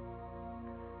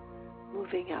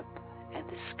 moving up, and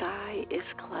the sky is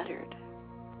cluttered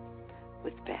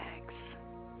with bags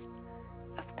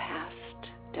of past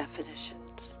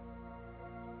definitions.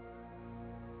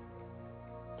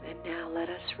 And now let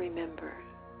us remember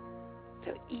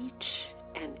that each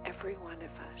and every one of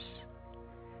us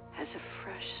has a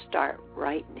fresh start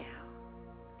right now,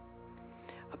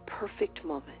 a perfect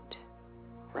moment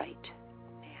right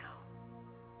now.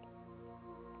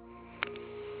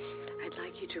 I'd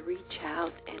like you to reach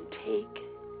out and take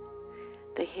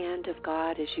the hand of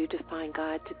God as you define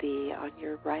God to be on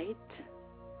your right.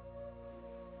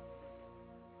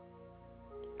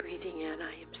 Breathing in,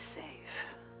 I am safe.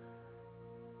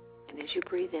 And as you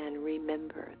breathe in,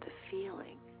 remember the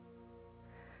feeling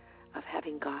of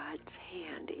having God's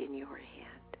hand in your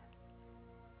hand.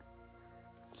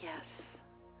 Yes,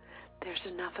 there's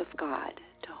enough of God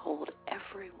to hold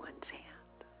everyone's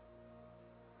hand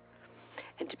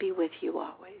and to be with you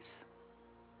always.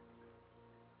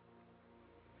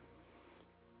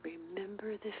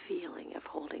 Remember the feeling of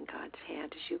holding God's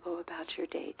hand as you go about your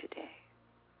day today.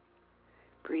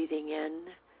 Breathing in,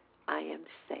 I am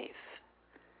safe.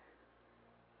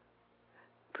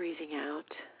 Breathing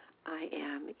out, I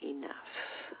am enough.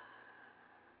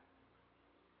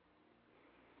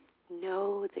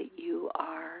 Know that you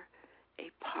are a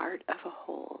part of a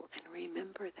whole, and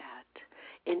remember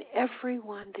that in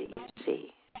everyone that you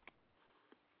see.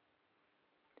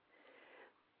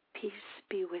 Peace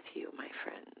be with you, my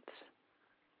friends.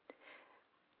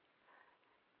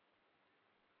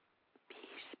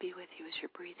 Peace be with you as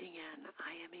you're breathing in,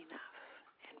 I am enough,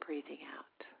 and breathing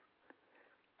out,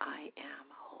 I am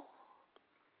whole.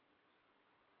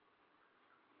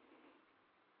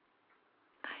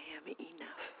 I am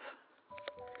enough.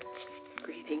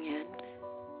 Breathing in,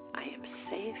 I am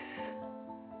safe.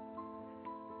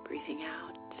 Breathing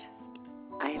out,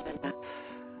 I am enough.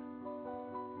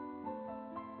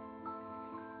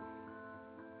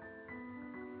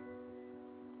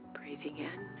 Breathing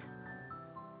in,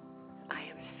 I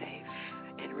am safe,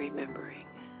 and remembering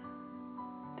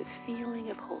the feeling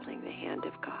of holding the hand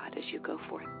of God as you go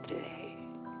forth today.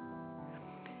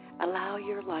 Allow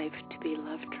your life to be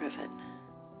love-driven.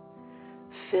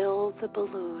 Fill the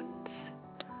balloons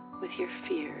with your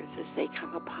fears as they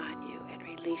come upon you and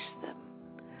release them.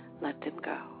 Let them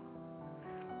go.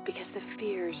 because the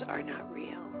fears are not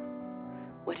real.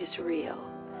 What is real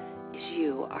is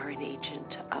you are an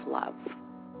agent of love.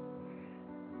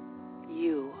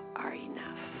 You are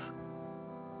enough.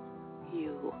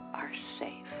 You are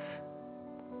safe.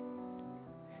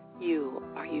 You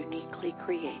are uniquely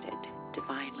created,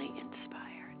 divinely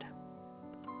inspired.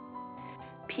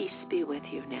 Peace be with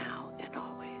you now and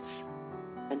always.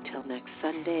 Until next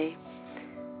Sunday,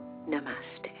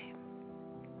 namaste.